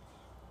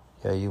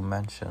 Yeah, you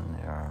mentioned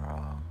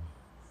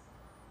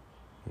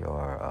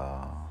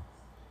your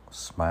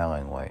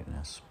Smiling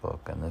Whiteness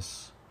book, and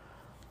this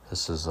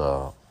is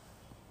a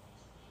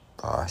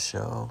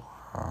Basho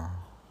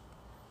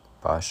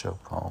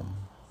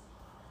poem.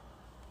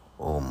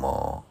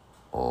 Umo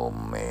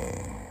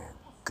ome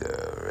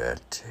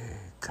gereti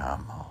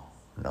kamo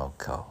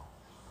noko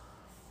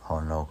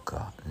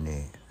honoka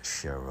ni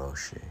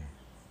shiroshi.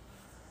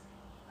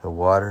 The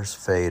waters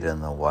fade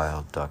and the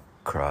wild duck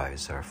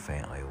cries are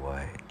faintly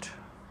white.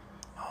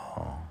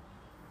 Oh.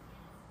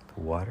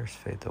 The waters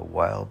fade, the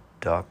wild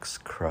duck's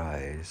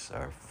cries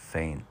are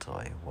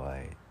faintly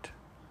white.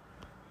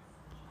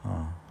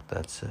 Oh,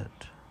 that's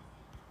it.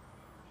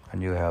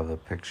 And you have the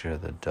picture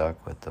of the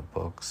duck with the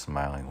book,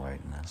 Smiling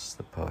Whiteness,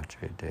 the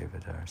poetry of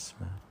David R.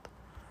 Smith.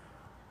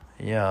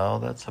 Yeah,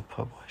 that's a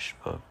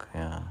published book,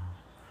 yeah.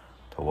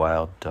 The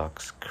wild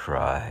duck's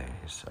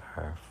cries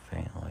are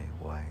faintly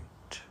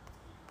white.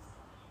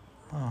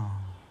 Oh,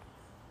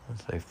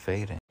 as they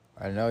fading.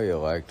 I know you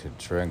like to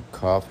drink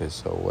coffee,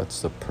 so what's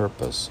the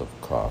purpose of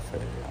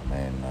coffee? I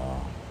mean,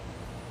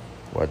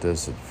 what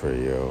is it for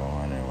you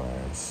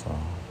anyways? So,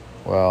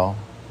 well,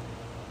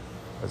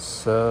 it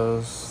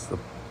says the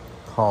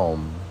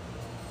poem,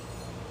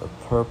 The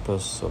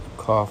Purpose of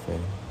Coffee.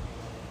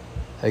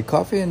 A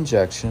coffee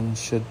injection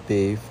should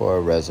be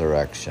for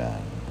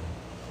resurrection.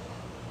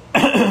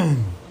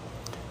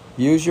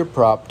 Use your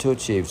prop to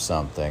achieve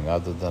something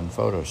other than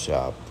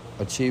Photoshop.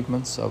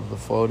 Achievements of the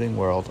floating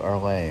world are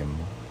lame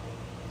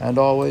and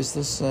always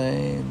the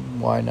same.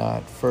 Why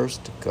not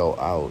first go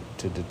out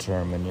to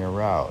determine your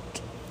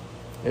route?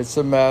 It's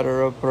a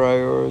matter of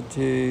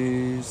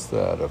priorities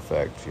that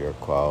affect your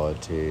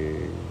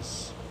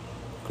qualities.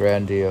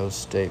 Grandiose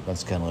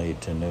statements can lead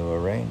to new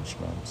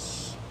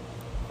arrangements.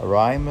 A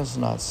rhyme is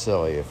not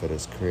silly if it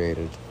is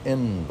created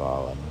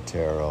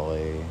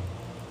involuntarily.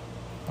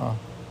 Huh.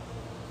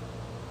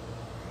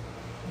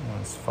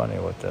 It's funny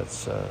what that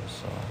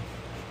says.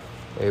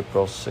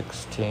 April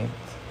 16th.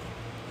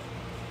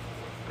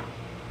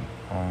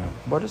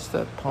 What is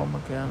that poem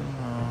again?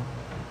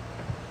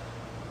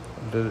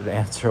 Did it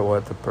answer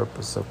what the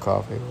purpose of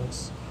coffee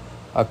was?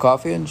 A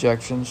coffee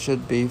injection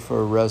should be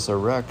for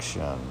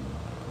resurrection.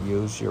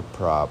 Use your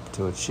prop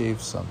to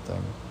achieve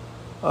something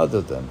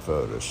other than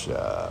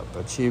Photoshop.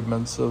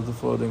 Achievements of the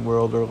floating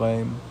world are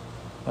lame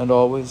and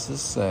always the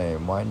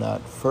same. Why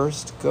not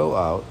first go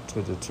out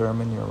to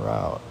determine your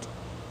route?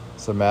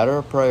 It's a matter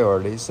of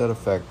priorities that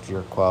affect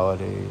your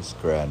qualities.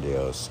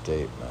 Grandiose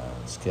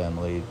statements can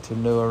lead to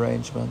new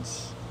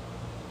arrangements.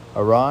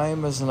 A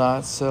rhyme is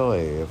not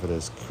silly if it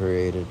is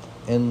created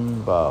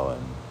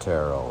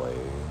involuntarily.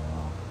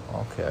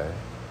 Okay.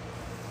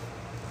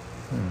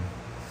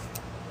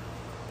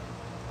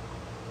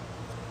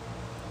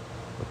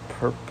 The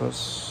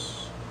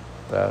purpose,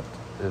 that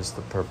is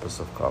the purpose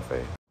of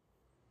coffee.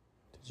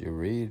 Did you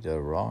read a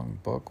wrong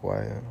book?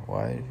 Why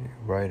did you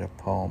write a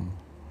poem?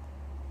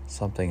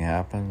 Something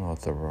happened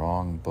with the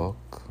wrong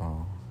book?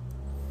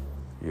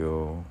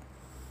 You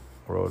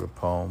wrote a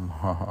poem,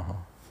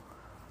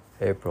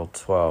 April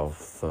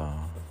 12th,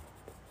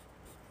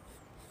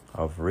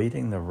 of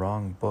reading the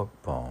wrong book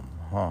poem.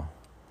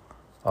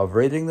 Of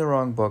reading the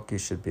wrong book, you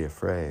should be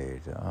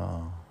afraid.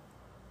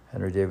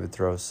 Henry David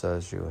Thoreau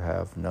says you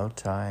have no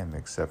time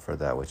except for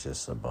that which is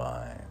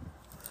sublime.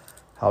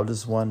 How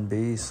does one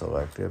be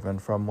selective,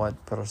 and from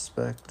what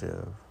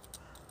perspective?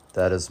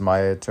 That is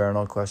my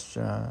eternal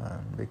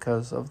question,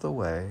 because of the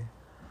way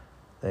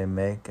they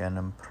make an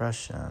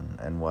impression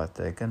and what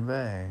they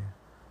convey.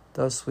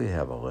 Thus we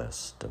have a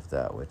list of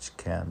that which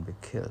can be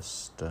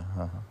kissed.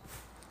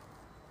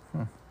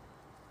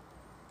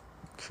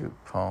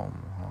 Cute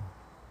poem.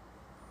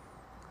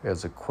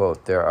 Here's a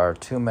quote. There are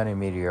too many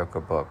mediocre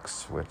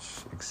books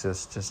which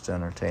exist just to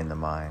entertain the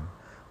mind.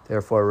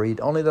 Therefore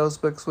read only those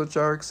books which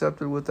are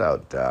accepted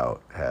without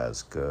doubt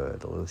as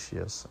good.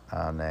 Lucius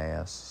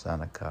Annaeus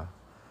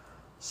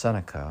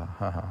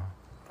Seneca.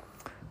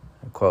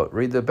 Quote,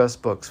 read the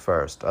best books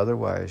first,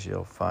 otherwise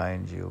you'll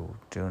find you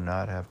do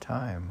not have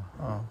time.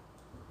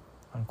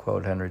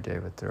 Unquote, Henry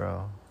David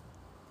Thoreau.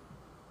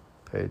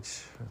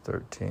 Page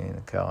 13,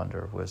 The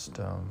Calendar of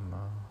Wisdom.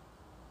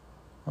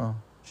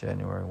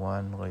 January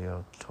 1,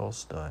 Leo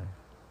Tolstoy.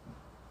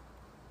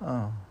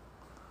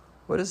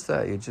 What is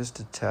that? You just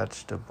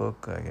attached a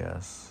book, I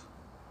guess.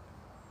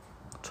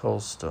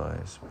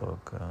 Tolstoy's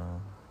book.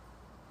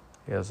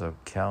 He has a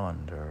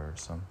calendar or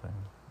something.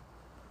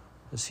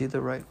 Is he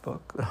the right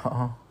book?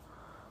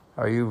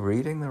 Are you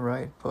reading the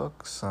right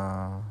books?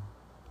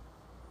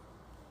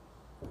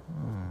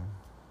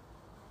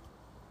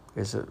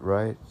 Is it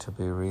right to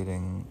be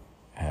reading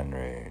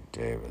Henry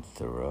David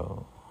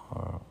Thoreau?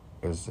 Or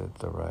is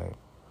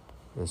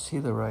he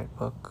the right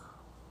book?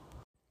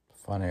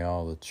 Funny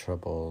all the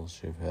troubles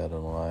you've had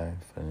in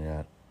life, and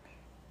yet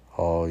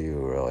all you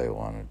really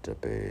wanted to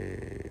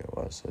be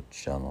was a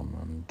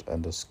gentleman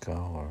and a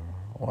scholar.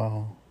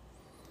 Well,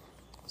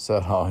 is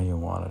that all you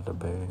wanted to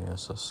be,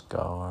 as a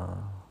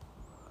scholar?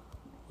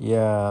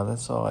 Yeah,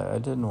 that's all. I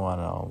didn't want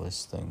all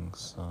these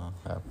things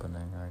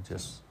happening.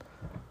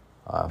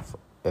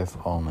 If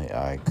only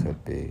I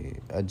could be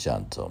a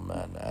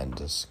gentleman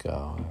and a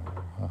scholar.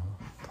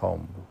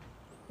 Poem.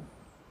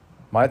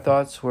 My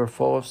thoughts were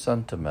full of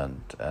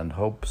sentiment and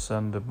hopes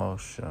and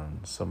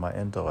emotions, so my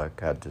intellect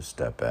had to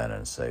step in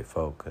and say,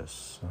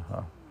 focus.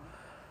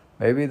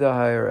 Maybe the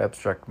higher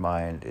abstract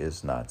mind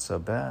is not so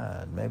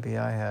bad. Maybe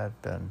I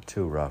had been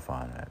too rough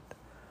on it.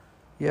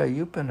 Yeah,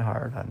 you've been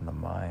hard on the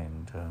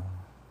mind.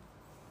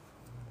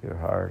 You're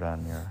hard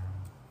on your...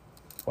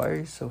 Why are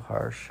you so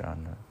harsh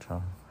on it?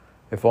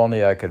 If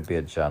only I could be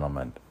a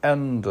gentleman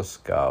and a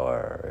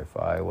scholar. If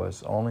I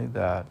was only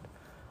that,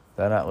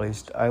 then at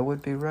least I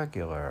would be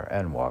regular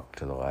and walk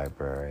to the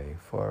library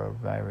for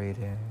my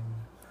reading.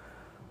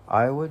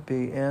 I would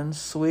be in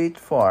sweet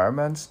form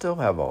and still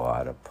have a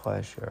lot of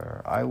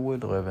pleasure. I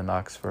would live in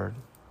Oxford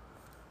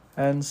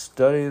and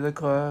study the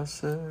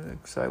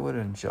classics. I would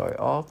enjoy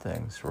all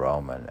things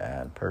Roman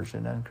and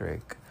Persian and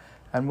Greek,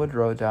 and would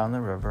row down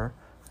the river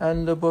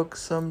and a book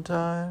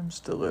sometimes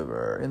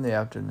deliver in the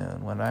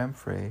afternoon when I am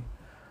free.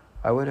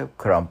 I would have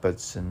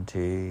crumpets and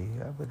tea.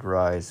 I would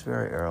rise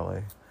very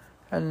early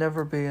and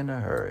never be in a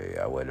hurry.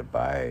 I would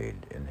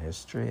abide in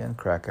history and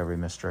crack every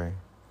mystery.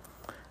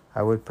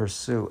 I would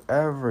pursue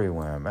every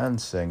whim and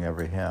sing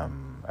every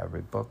hymn. Every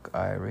book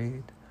I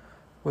read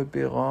would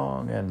be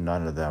long and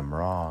none of them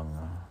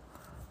wrong.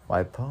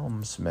 My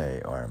poems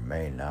may or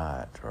may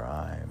not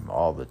rhyme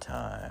all the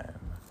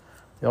time.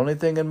 The only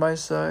thing in my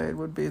sight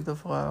would be the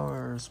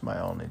flowers, my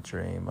only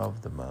dream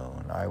of the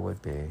moon. I would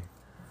be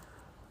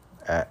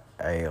a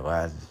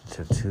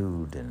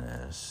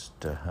latitudinist,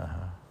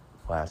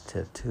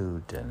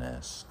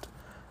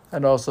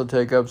 and also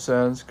take up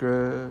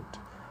Sanskrit.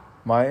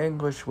 My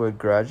English would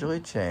gradually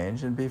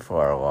change, and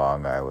before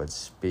long I would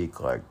speak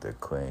like the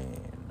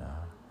Queen.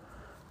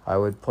 I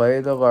would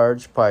play the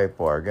large pipe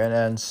organ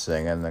and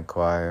sing in the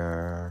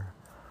choir.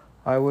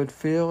 I would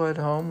feel at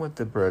home with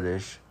the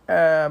British,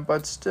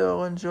 but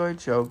still enjoy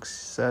jokes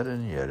said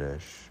in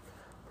Yiddish.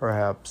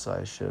 Perhaps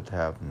I should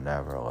have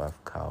never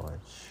left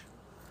college.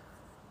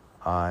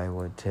 I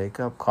would take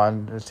up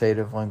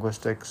quantitative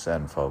linguistics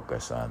and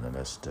focus on the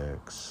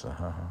mystics.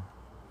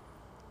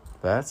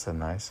 That's a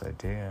nice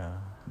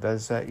idea.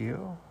 Is that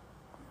you?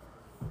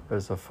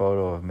 There's a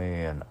photo of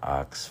me in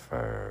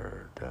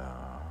Oxford.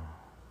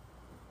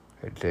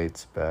 It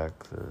dates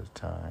back to the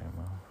time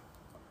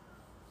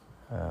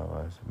of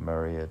was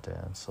Maria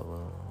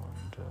Dancelou.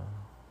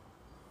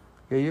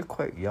 Yeah, you're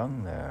quite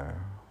young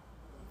there.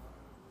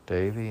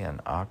 Davy in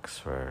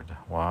Oxford.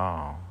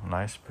 Wow,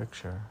 nice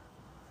picture.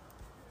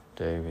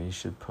 Davy, you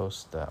should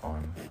post that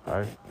one.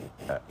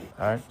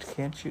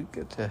 Can't you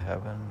get to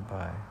heaven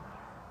by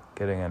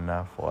getting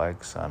enough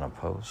likes on a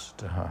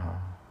post?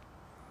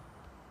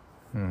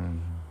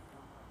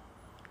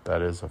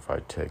 That is if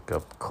I take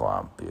up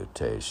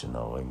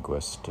computational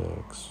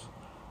linguistics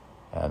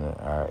and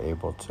are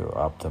able to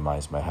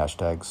optimize my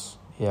hashtags.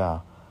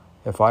 Yeah,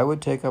 if I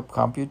would take up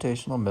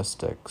computational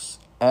mystics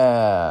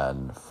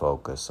and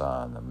focus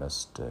on the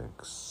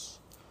mystics,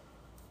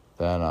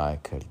 then I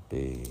could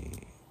be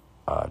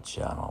a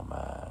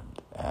gentleman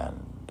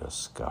and a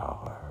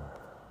scholar.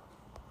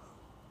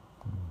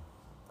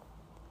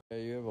 Yeah,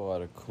 you have a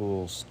lot of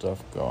cool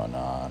stuff going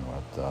on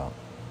with the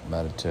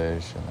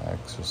meditation,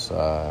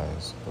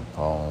 exercise, the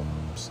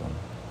poems, and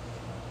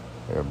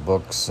your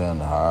books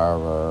in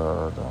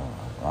Harvard,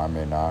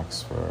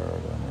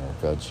 Oxford, and your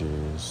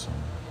veggies.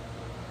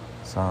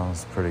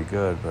 Sounds pretty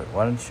good, but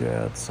why don't you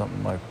add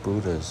something like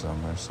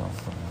Buddhism or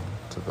something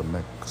to the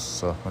mix?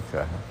 So,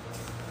 okay.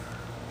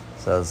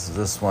 Says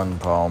this one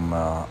poem,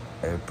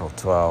 April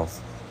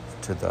 12th,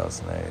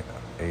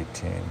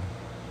 2018.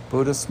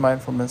 Buddhist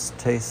mindfulness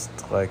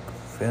tastes like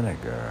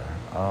vinegar.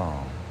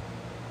 Oh.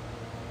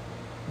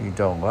 You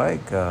don't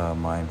like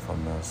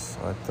mindfulness.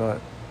 I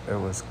thought it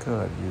was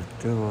good. You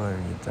do or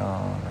you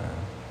don't. Or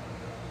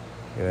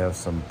you have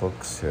some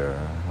books here.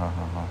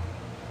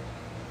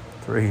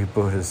 3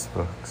 Buddhist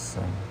books.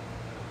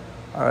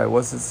 All right,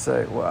 what's it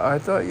say? Well, I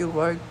thought you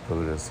liked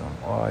Buddhism.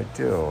 Well, I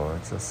do.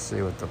 Let's just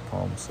see what the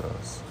poem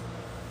says.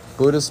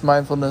 Buddhist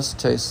mindfulness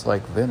tastes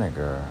like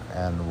vinegar,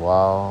 and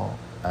while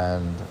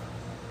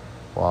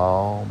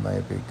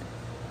may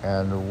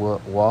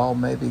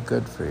be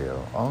good for you.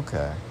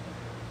 Okay.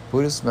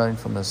 Buddhist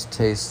mindfulness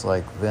tastes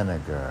like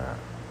vinegar,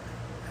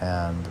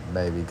 and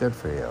may be good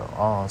for you.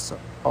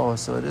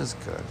 So it is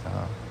good,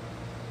 huh?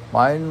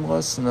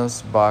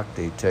 Mindlessness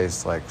bhakti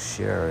tastes like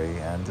sherry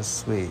and is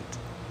sweet,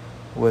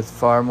 with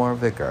far more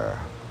vigor.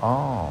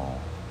 Oh,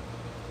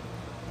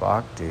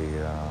 bhakti,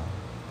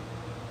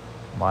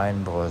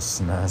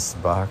 mindlessness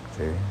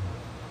bhakti.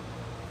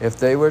 If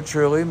they were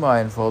truly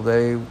mindful,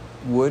 they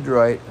would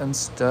write,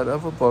 instead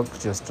of a book,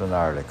 just an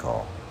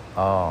article.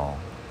 Oh,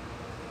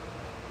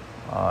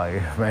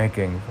 you're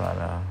making fun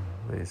of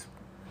these.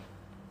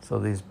 So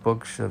these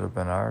books should have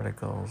been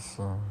articles.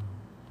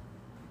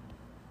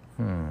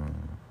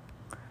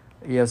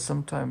 Yeah,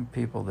 sometimes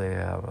people, they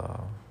have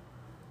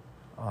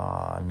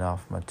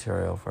enough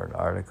material for an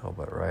article,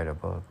 but write a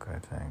book, I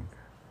think.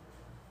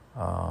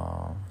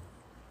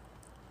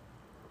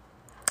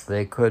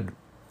 They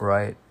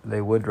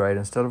would write,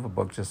 instead of a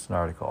book, just an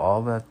article.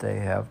 All that they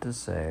have to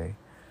say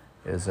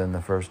is in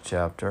the first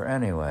chapter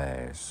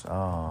anyways.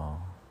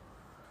 Oh.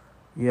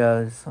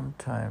 Yeah,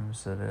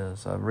 sometimes it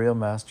is. A real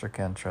master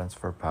can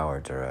transfer power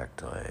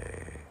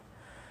directly.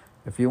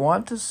 If you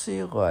want to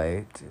see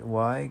light,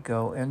 why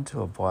go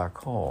into a black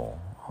hole?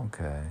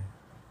 Okay.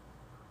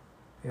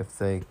 If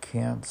they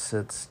can't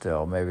sit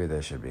still, maybe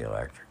they should be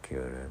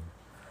electrocuted.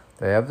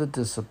 They have the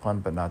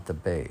discipline, but not the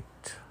bait.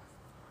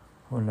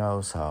 Who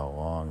knows how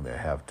long they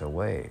have to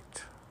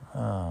wait?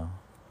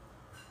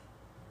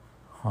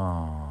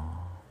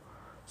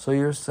 So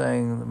you're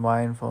saying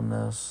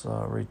mindfulness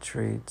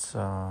retreats,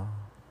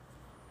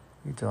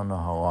 you don't know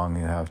how long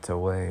you have to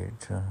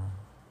wait.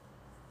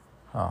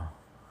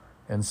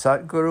 In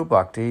SatGuru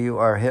Bhakti, you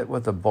are hit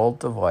with a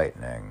bolt of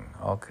lightning.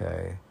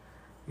 Okay.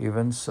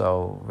 Even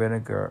so,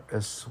 vinegar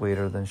is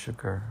sweeter than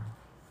sugar.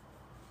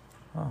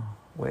 Oh,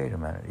 wait a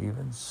minute.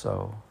 Even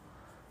so,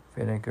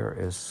 vinegar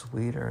is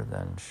sweeter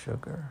than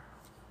sugar?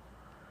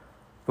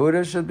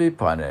 Buddha should be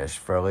punished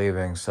for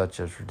leaving such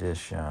a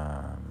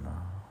tradition.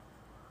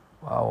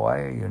 Wow, why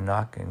are you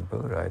knocking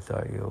Buddha? I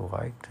thought you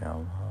liked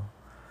him.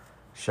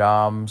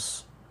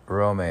 Shams,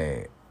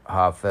 Rumi,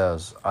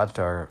 Hafez,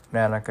 Attar,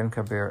 Nanak, and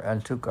Kabir,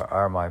 and Tukaram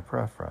are my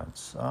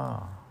preference.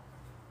 Oh.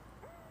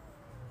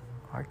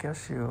 I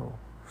guess you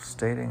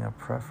stating a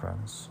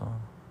preference.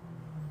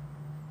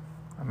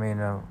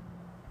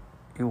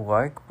 You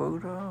like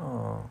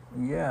Buddha?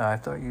 Yeah, I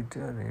thought you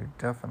did. You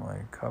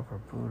definitely cover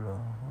Buddha.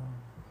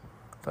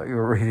 I thought you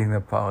were reading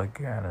the Pali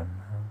Canon.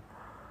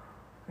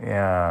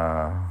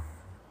 Yeah.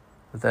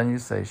 But then you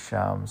say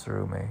Shams,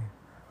 Rumi,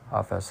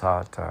 Hafez,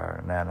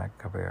 Attar, Nanak,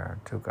 Kabir,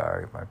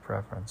 Tukaram are my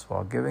preference,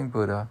 while giving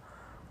Buddha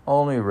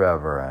only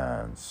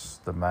reverence.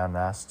 The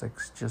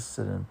monastics just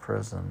sit in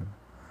prison,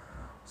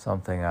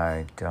 something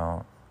I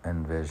don't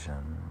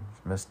envision.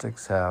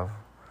 Mystics have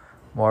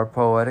more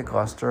poetic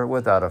luster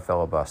without a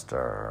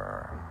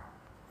filibuster.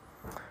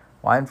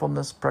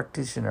 Mindfulness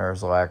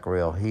practitioners lack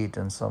real heat,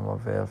 and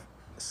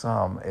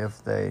some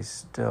if they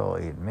still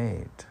eat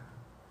meat.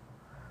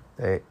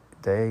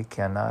 They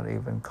cannot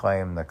even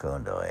claim the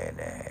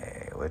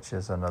kundalini, which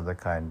is another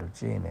kind of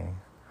genie.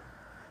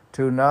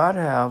 To not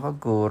have a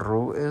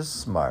guru is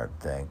smart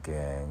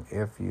thinking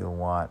if you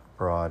want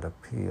broad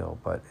appeal,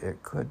 but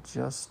it could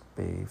just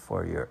be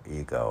for your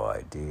ego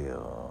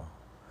ideal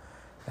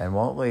and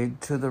won't lead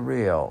to the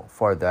real.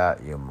 For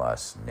that you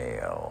must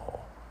kneel.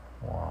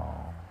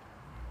 Wow.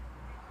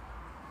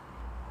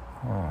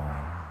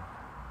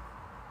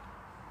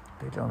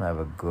 They don't have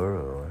a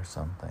guru or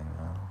something,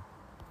 though.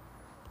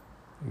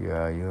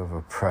 Yeah, you have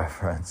a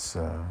preference.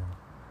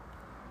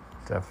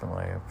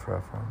 Definitely a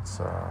preference.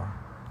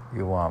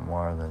 You want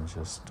more than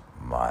just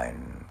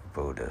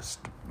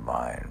Buddhist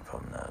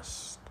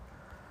mindfulness,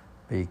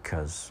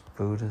 because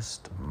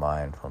Buddhist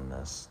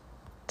mindfulness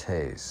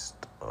tastes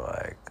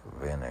like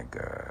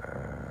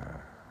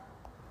vinegar.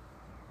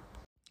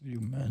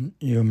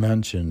 You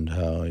mentioned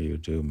how you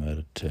do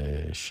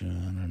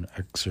meditation and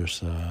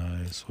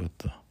exercise with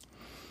the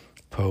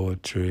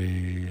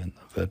poetry and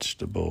the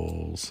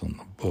vegetables and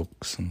the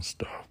books and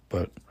stuff,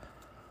 but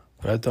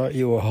I thought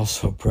you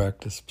also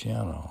practiced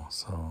piano,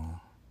 so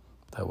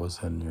that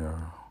was in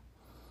your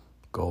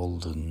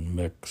golden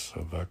mix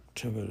of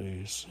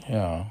activities.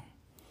 Yeah,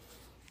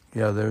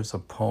 there's a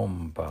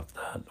poem about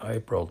that.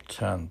 April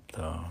 10th,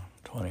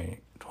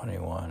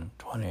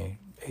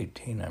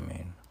 2018, I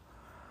mean.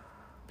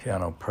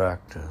 Piano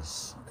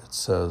practice. It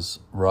says,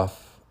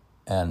 rough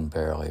and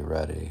barely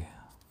ready.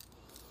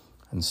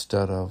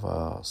 Instead of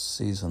a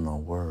seasonal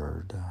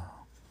word,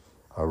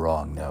 a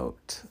wrong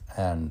note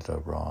and a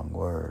wrong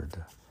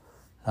word.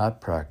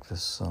 Not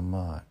practice so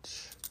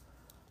much.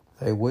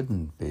 They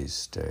wouldn't be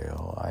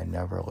stale. I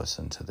never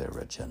listened to the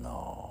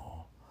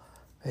original.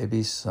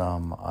 Maybe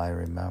some I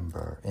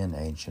remember in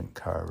ancient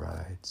car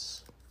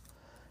rides.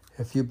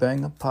 If you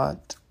bang a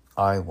pot,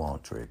 I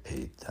won't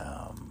repeat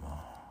them.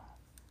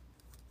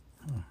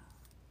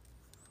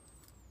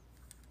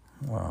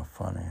 Well,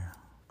 funny.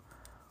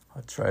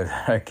 I'll try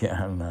that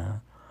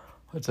again.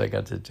 What's that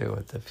got to do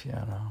with the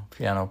piano?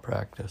 Piano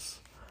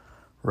practice.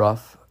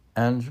 Rough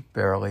and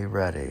barely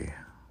ready.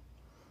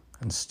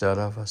 Instead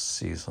of a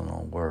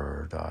seasonal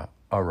word, a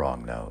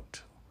wrong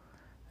note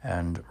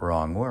and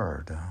wrong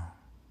word.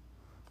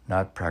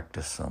 Not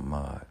practice so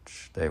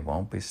much. They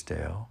won't be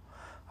stale.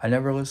 I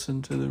never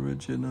listened to the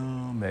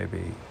original.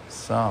 Maybe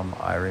some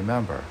I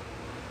remember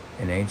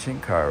in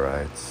ancient car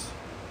rides.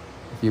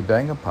 If you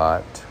bang a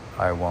pot,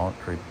 I won't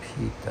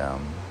repeat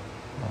them.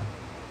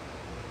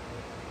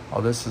 Oh,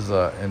 this is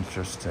an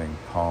interesting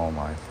poem,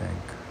 I think.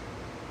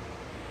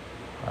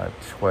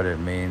 What it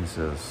means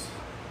is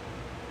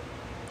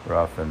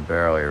rough and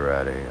barely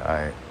ready.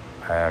 I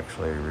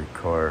actually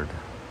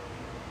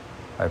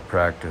I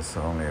practice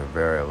only a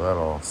very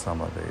little, some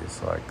of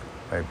these, like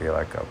maybe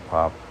like a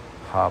pop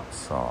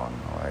song,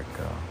 like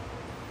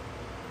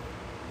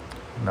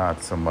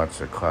not so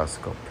much a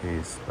classical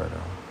piece, but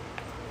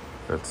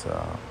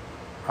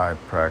I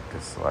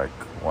practice like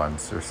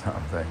once or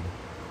something.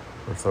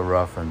 So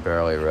rough and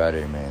barely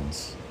ready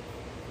means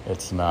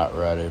it's not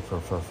ready for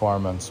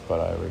performance, but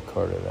I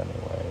record it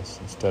anyways,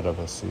 instead of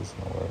a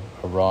seasonal word,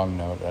 a wrong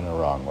note and a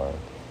wrong word.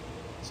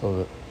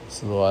 So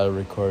a lot of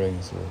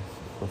recordings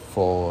are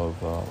full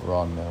of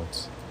wrong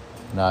notes,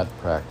 not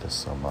practice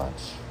so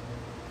much.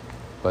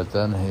 But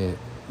then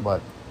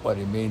what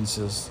he means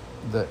is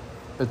that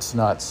it's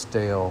not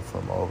stale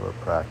from over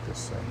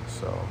practicing,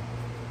 so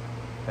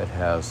it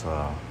has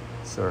a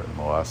certain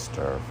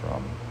luster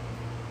from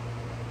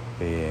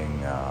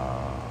being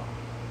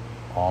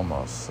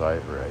almost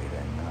sight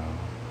reading.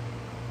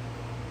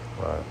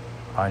 But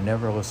I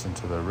never listened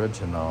to the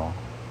original,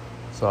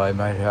 so I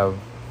might have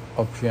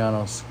a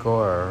piano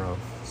score of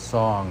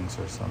songs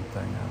or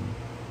something,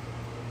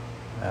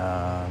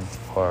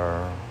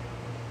 or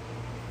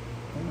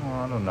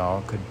I don't know,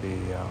 it could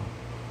be a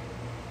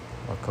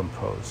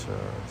composer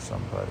or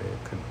somebody.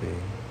 It could be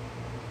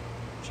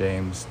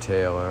James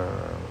Taylor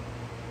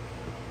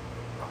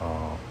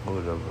or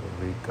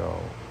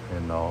Ludovico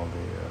Rinaldi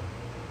or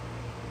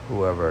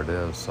whoever it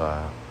is.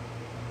 I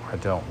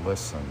don't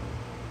listen.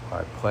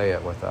 I play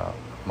it without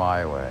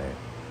my way.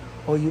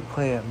 Oh, you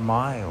play it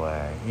my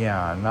way.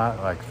 Yeah, not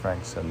like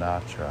Frank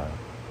Sinatra,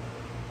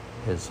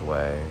 his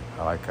way.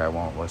 Like I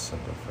won't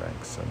listen to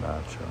Frank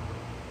Sinatra.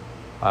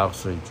 I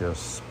actually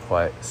just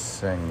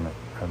sing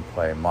and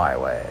play my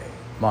way.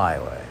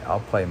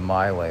 I'll play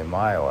my way.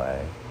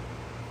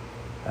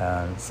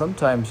 And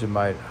sometimes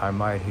I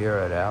might hear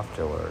it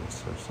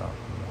afterwards or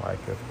something.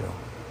 Like if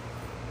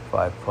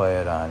I play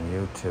it on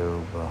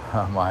YouTube,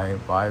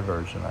 my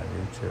version on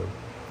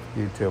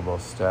YouTube will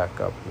stack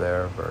up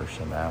their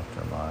version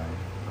after mine.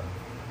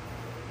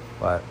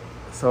 But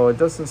so it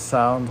doesn't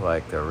sound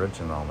like the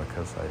original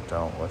because I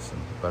don't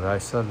listen. But I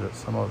said that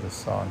some of the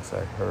songs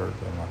I heard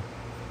in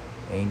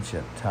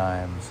ancient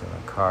times in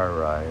a car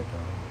ride.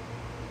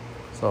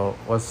 So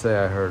let's say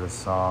I heard a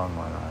song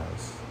when I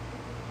was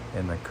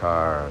in the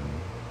car and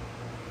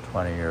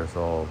 20 years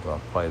old.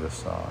 I'll play the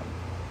song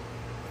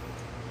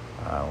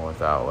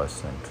without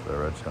listening to the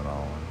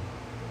original.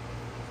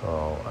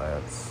 So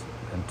it's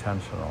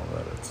intentional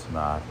that it's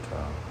not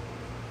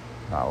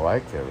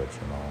like the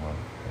original.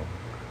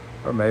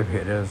 Or maybe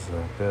it is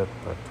a bit,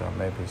 but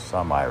maybe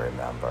some I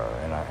remember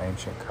in an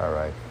ancient car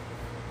ride.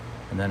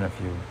 And then if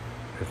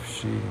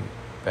she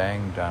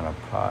banged on a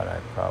pot, I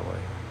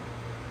probably...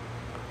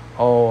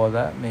 Oh,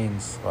 that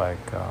means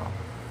like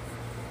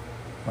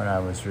when I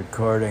was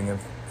recording,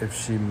 if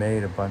she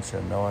made a bunch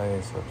of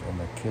noise in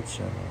the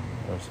kitchen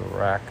and there's a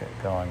racket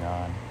going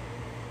on,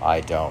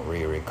 I don't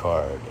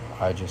re-record.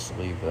 I just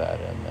leave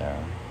that in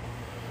there.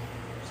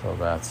 So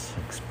that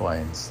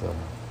explains the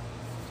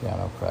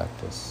piano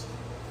practice,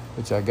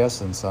 which I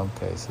guess in some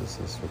cases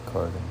is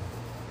recording.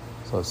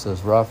 So it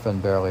says rough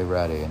and barely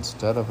ready.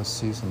 Instead of a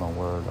seasonal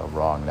word, a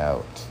wrong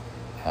note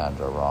and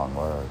a wrong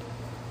word.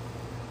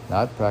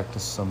 Not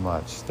practice so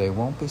much. They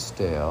won't be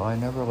stale. I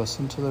never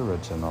listened to the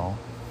original.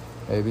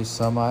 Maybe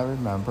some I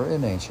remember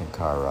in ancient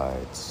car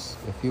rides.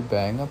 If you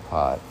bang a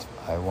pot,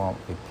 I won't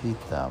repeat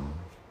them.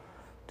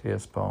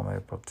 T.S. poem,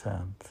 April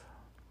 10th.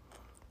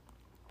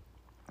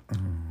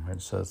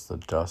 It says the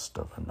dust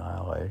of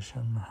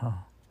annihilation.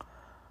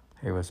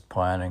 He was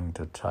planning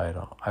to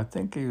title. I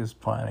think he was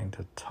planning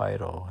to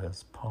title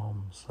his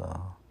poems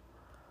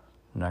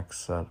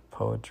next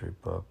poetry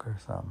book or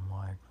something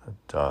like the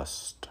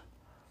dust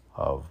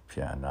of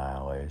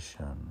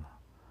annihilation.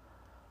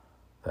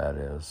 That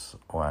is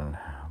when,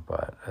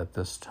 but at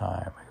this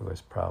time he was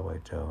probably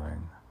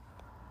doing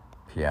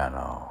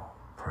piano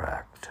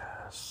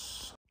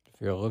practice.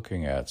 If you're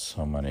looking at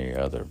so many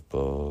other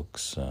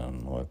books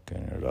and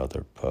looking at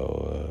other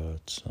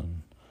poets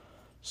and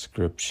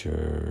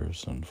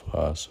scriptures and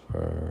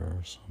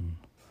philosophers, and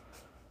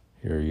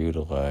you're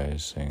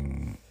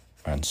utilizing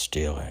and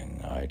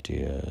stealing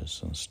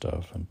ideas and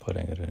stuff and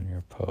putting it in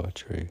your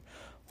poetry,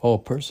 well, a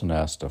person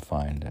has to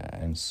find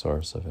a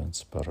source of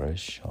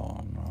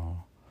inspiration.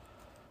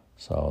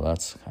 So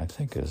that's, I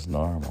think, is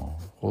normal.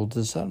 Well,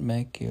 does that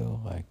make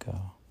you like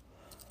a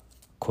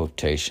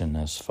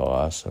quotationist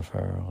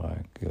philosopher?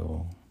 Like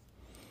do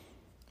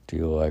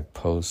you like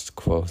post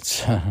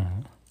quotes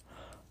on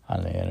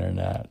the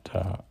internet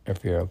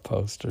if you're a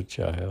poster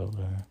child?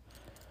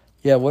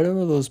 Yeah,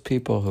 whatever those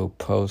people who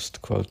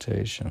post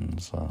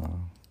quotations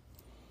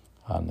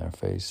on their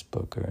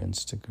Facebook or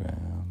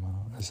Instagram.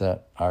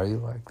 Are you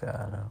like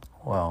that?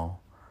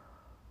 Well,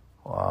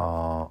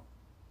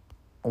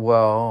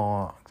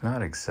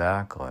 not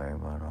exactly,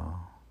 but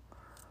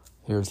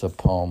here's a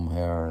poem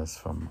here. It's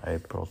from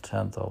April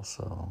 10th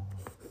also.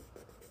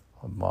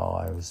 While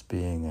I was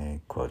being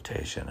a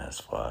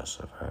quotationist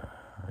philosopher,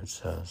 it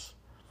says,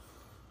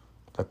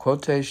 the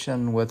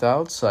quotation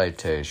without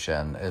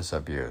citation is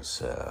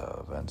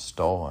abusive and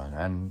stolen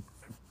and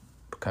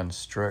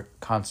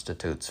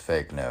constitutes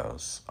fake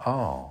news.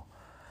 Oh,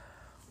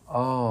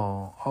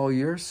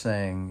 you're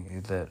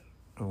saying that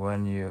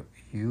when you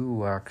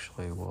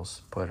actually will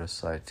put a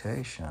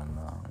citation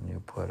and you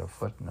put a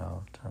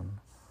footnote, and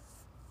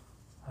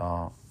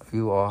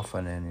you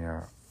often in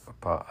your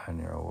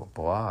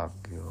blog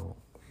you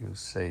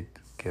say,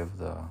 give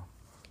the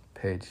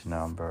page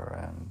number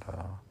and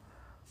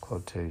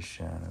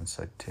quotation and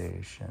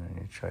citation, and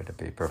you try to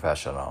be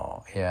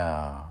professional.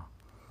 Yeah.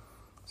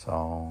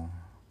 So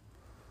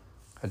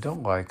I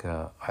don't like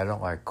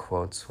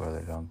quotes where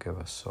they don't give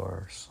a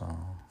source.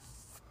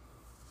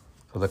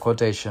 So the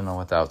quotation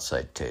without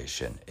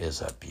citation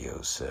is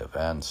abusive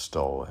and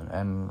stolen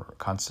and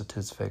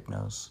constitutes fake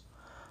news.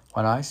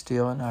 When I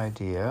steal an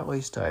idea, at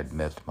least I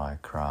admit my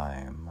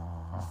crime.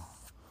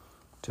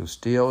 To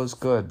steal is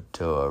good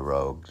to a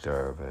rogue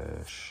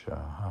dervish.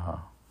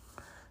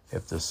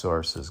 If the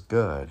source is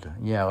good.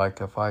 Yeah, like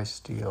if I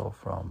steal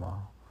from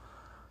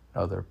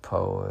another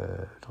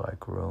poet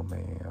like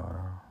Rumi,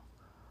 or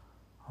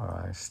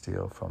I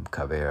steal from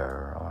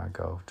Kabir, or I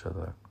go to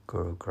the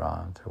Guru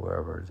Granth, or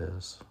wherever it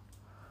is.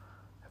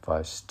 If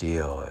I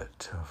steal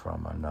it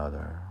from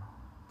another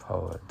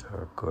poet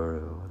or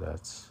guru,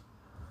 that's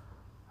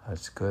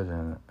good,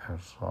 and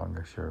as long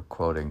as you're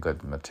quoting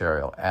good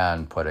material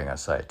and putting a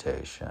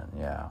citation,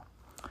 yeah.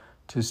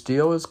 To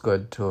steal is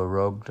good to a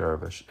rogue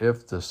dervish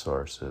if the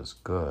source is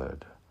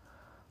good.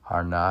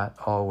 Are not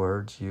all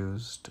words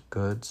used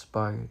goods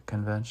by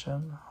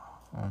convention?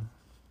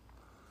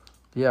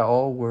 Yeah,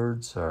 all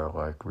words are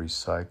like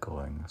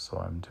recycling, so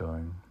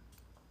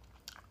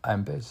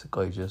I'm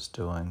basically just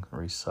doing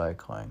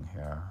recycling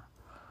here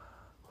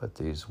with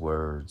these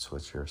words,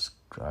 which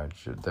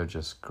they're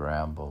just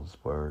scrambled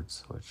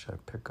words, which I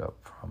pick up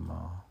from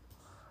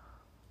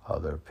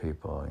other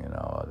people,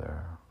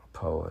 other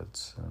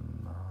poets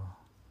and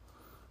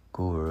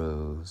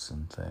gurus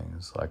and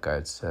things. Like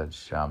I'd said,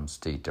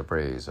 Shamsti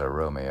Tabriz, or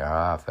Rumi, or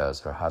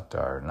Hafez, or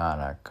Attar,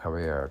 Nanak,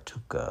 Kabir,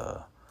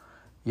 Tukaram.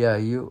 Yeah,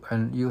 you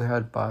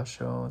had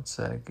Basho and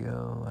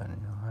Saigyo,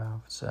 and you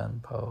have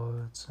Zen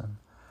poets, and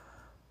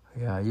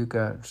yeah, you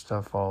got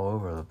stuff all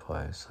over the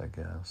place, I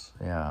guess.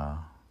 Yeah.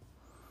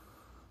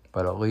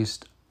 But at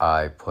least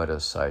I put a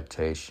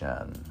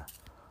citation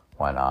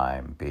when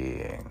I'm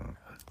being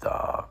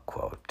the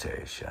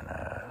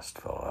quotationist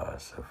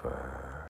philosopher.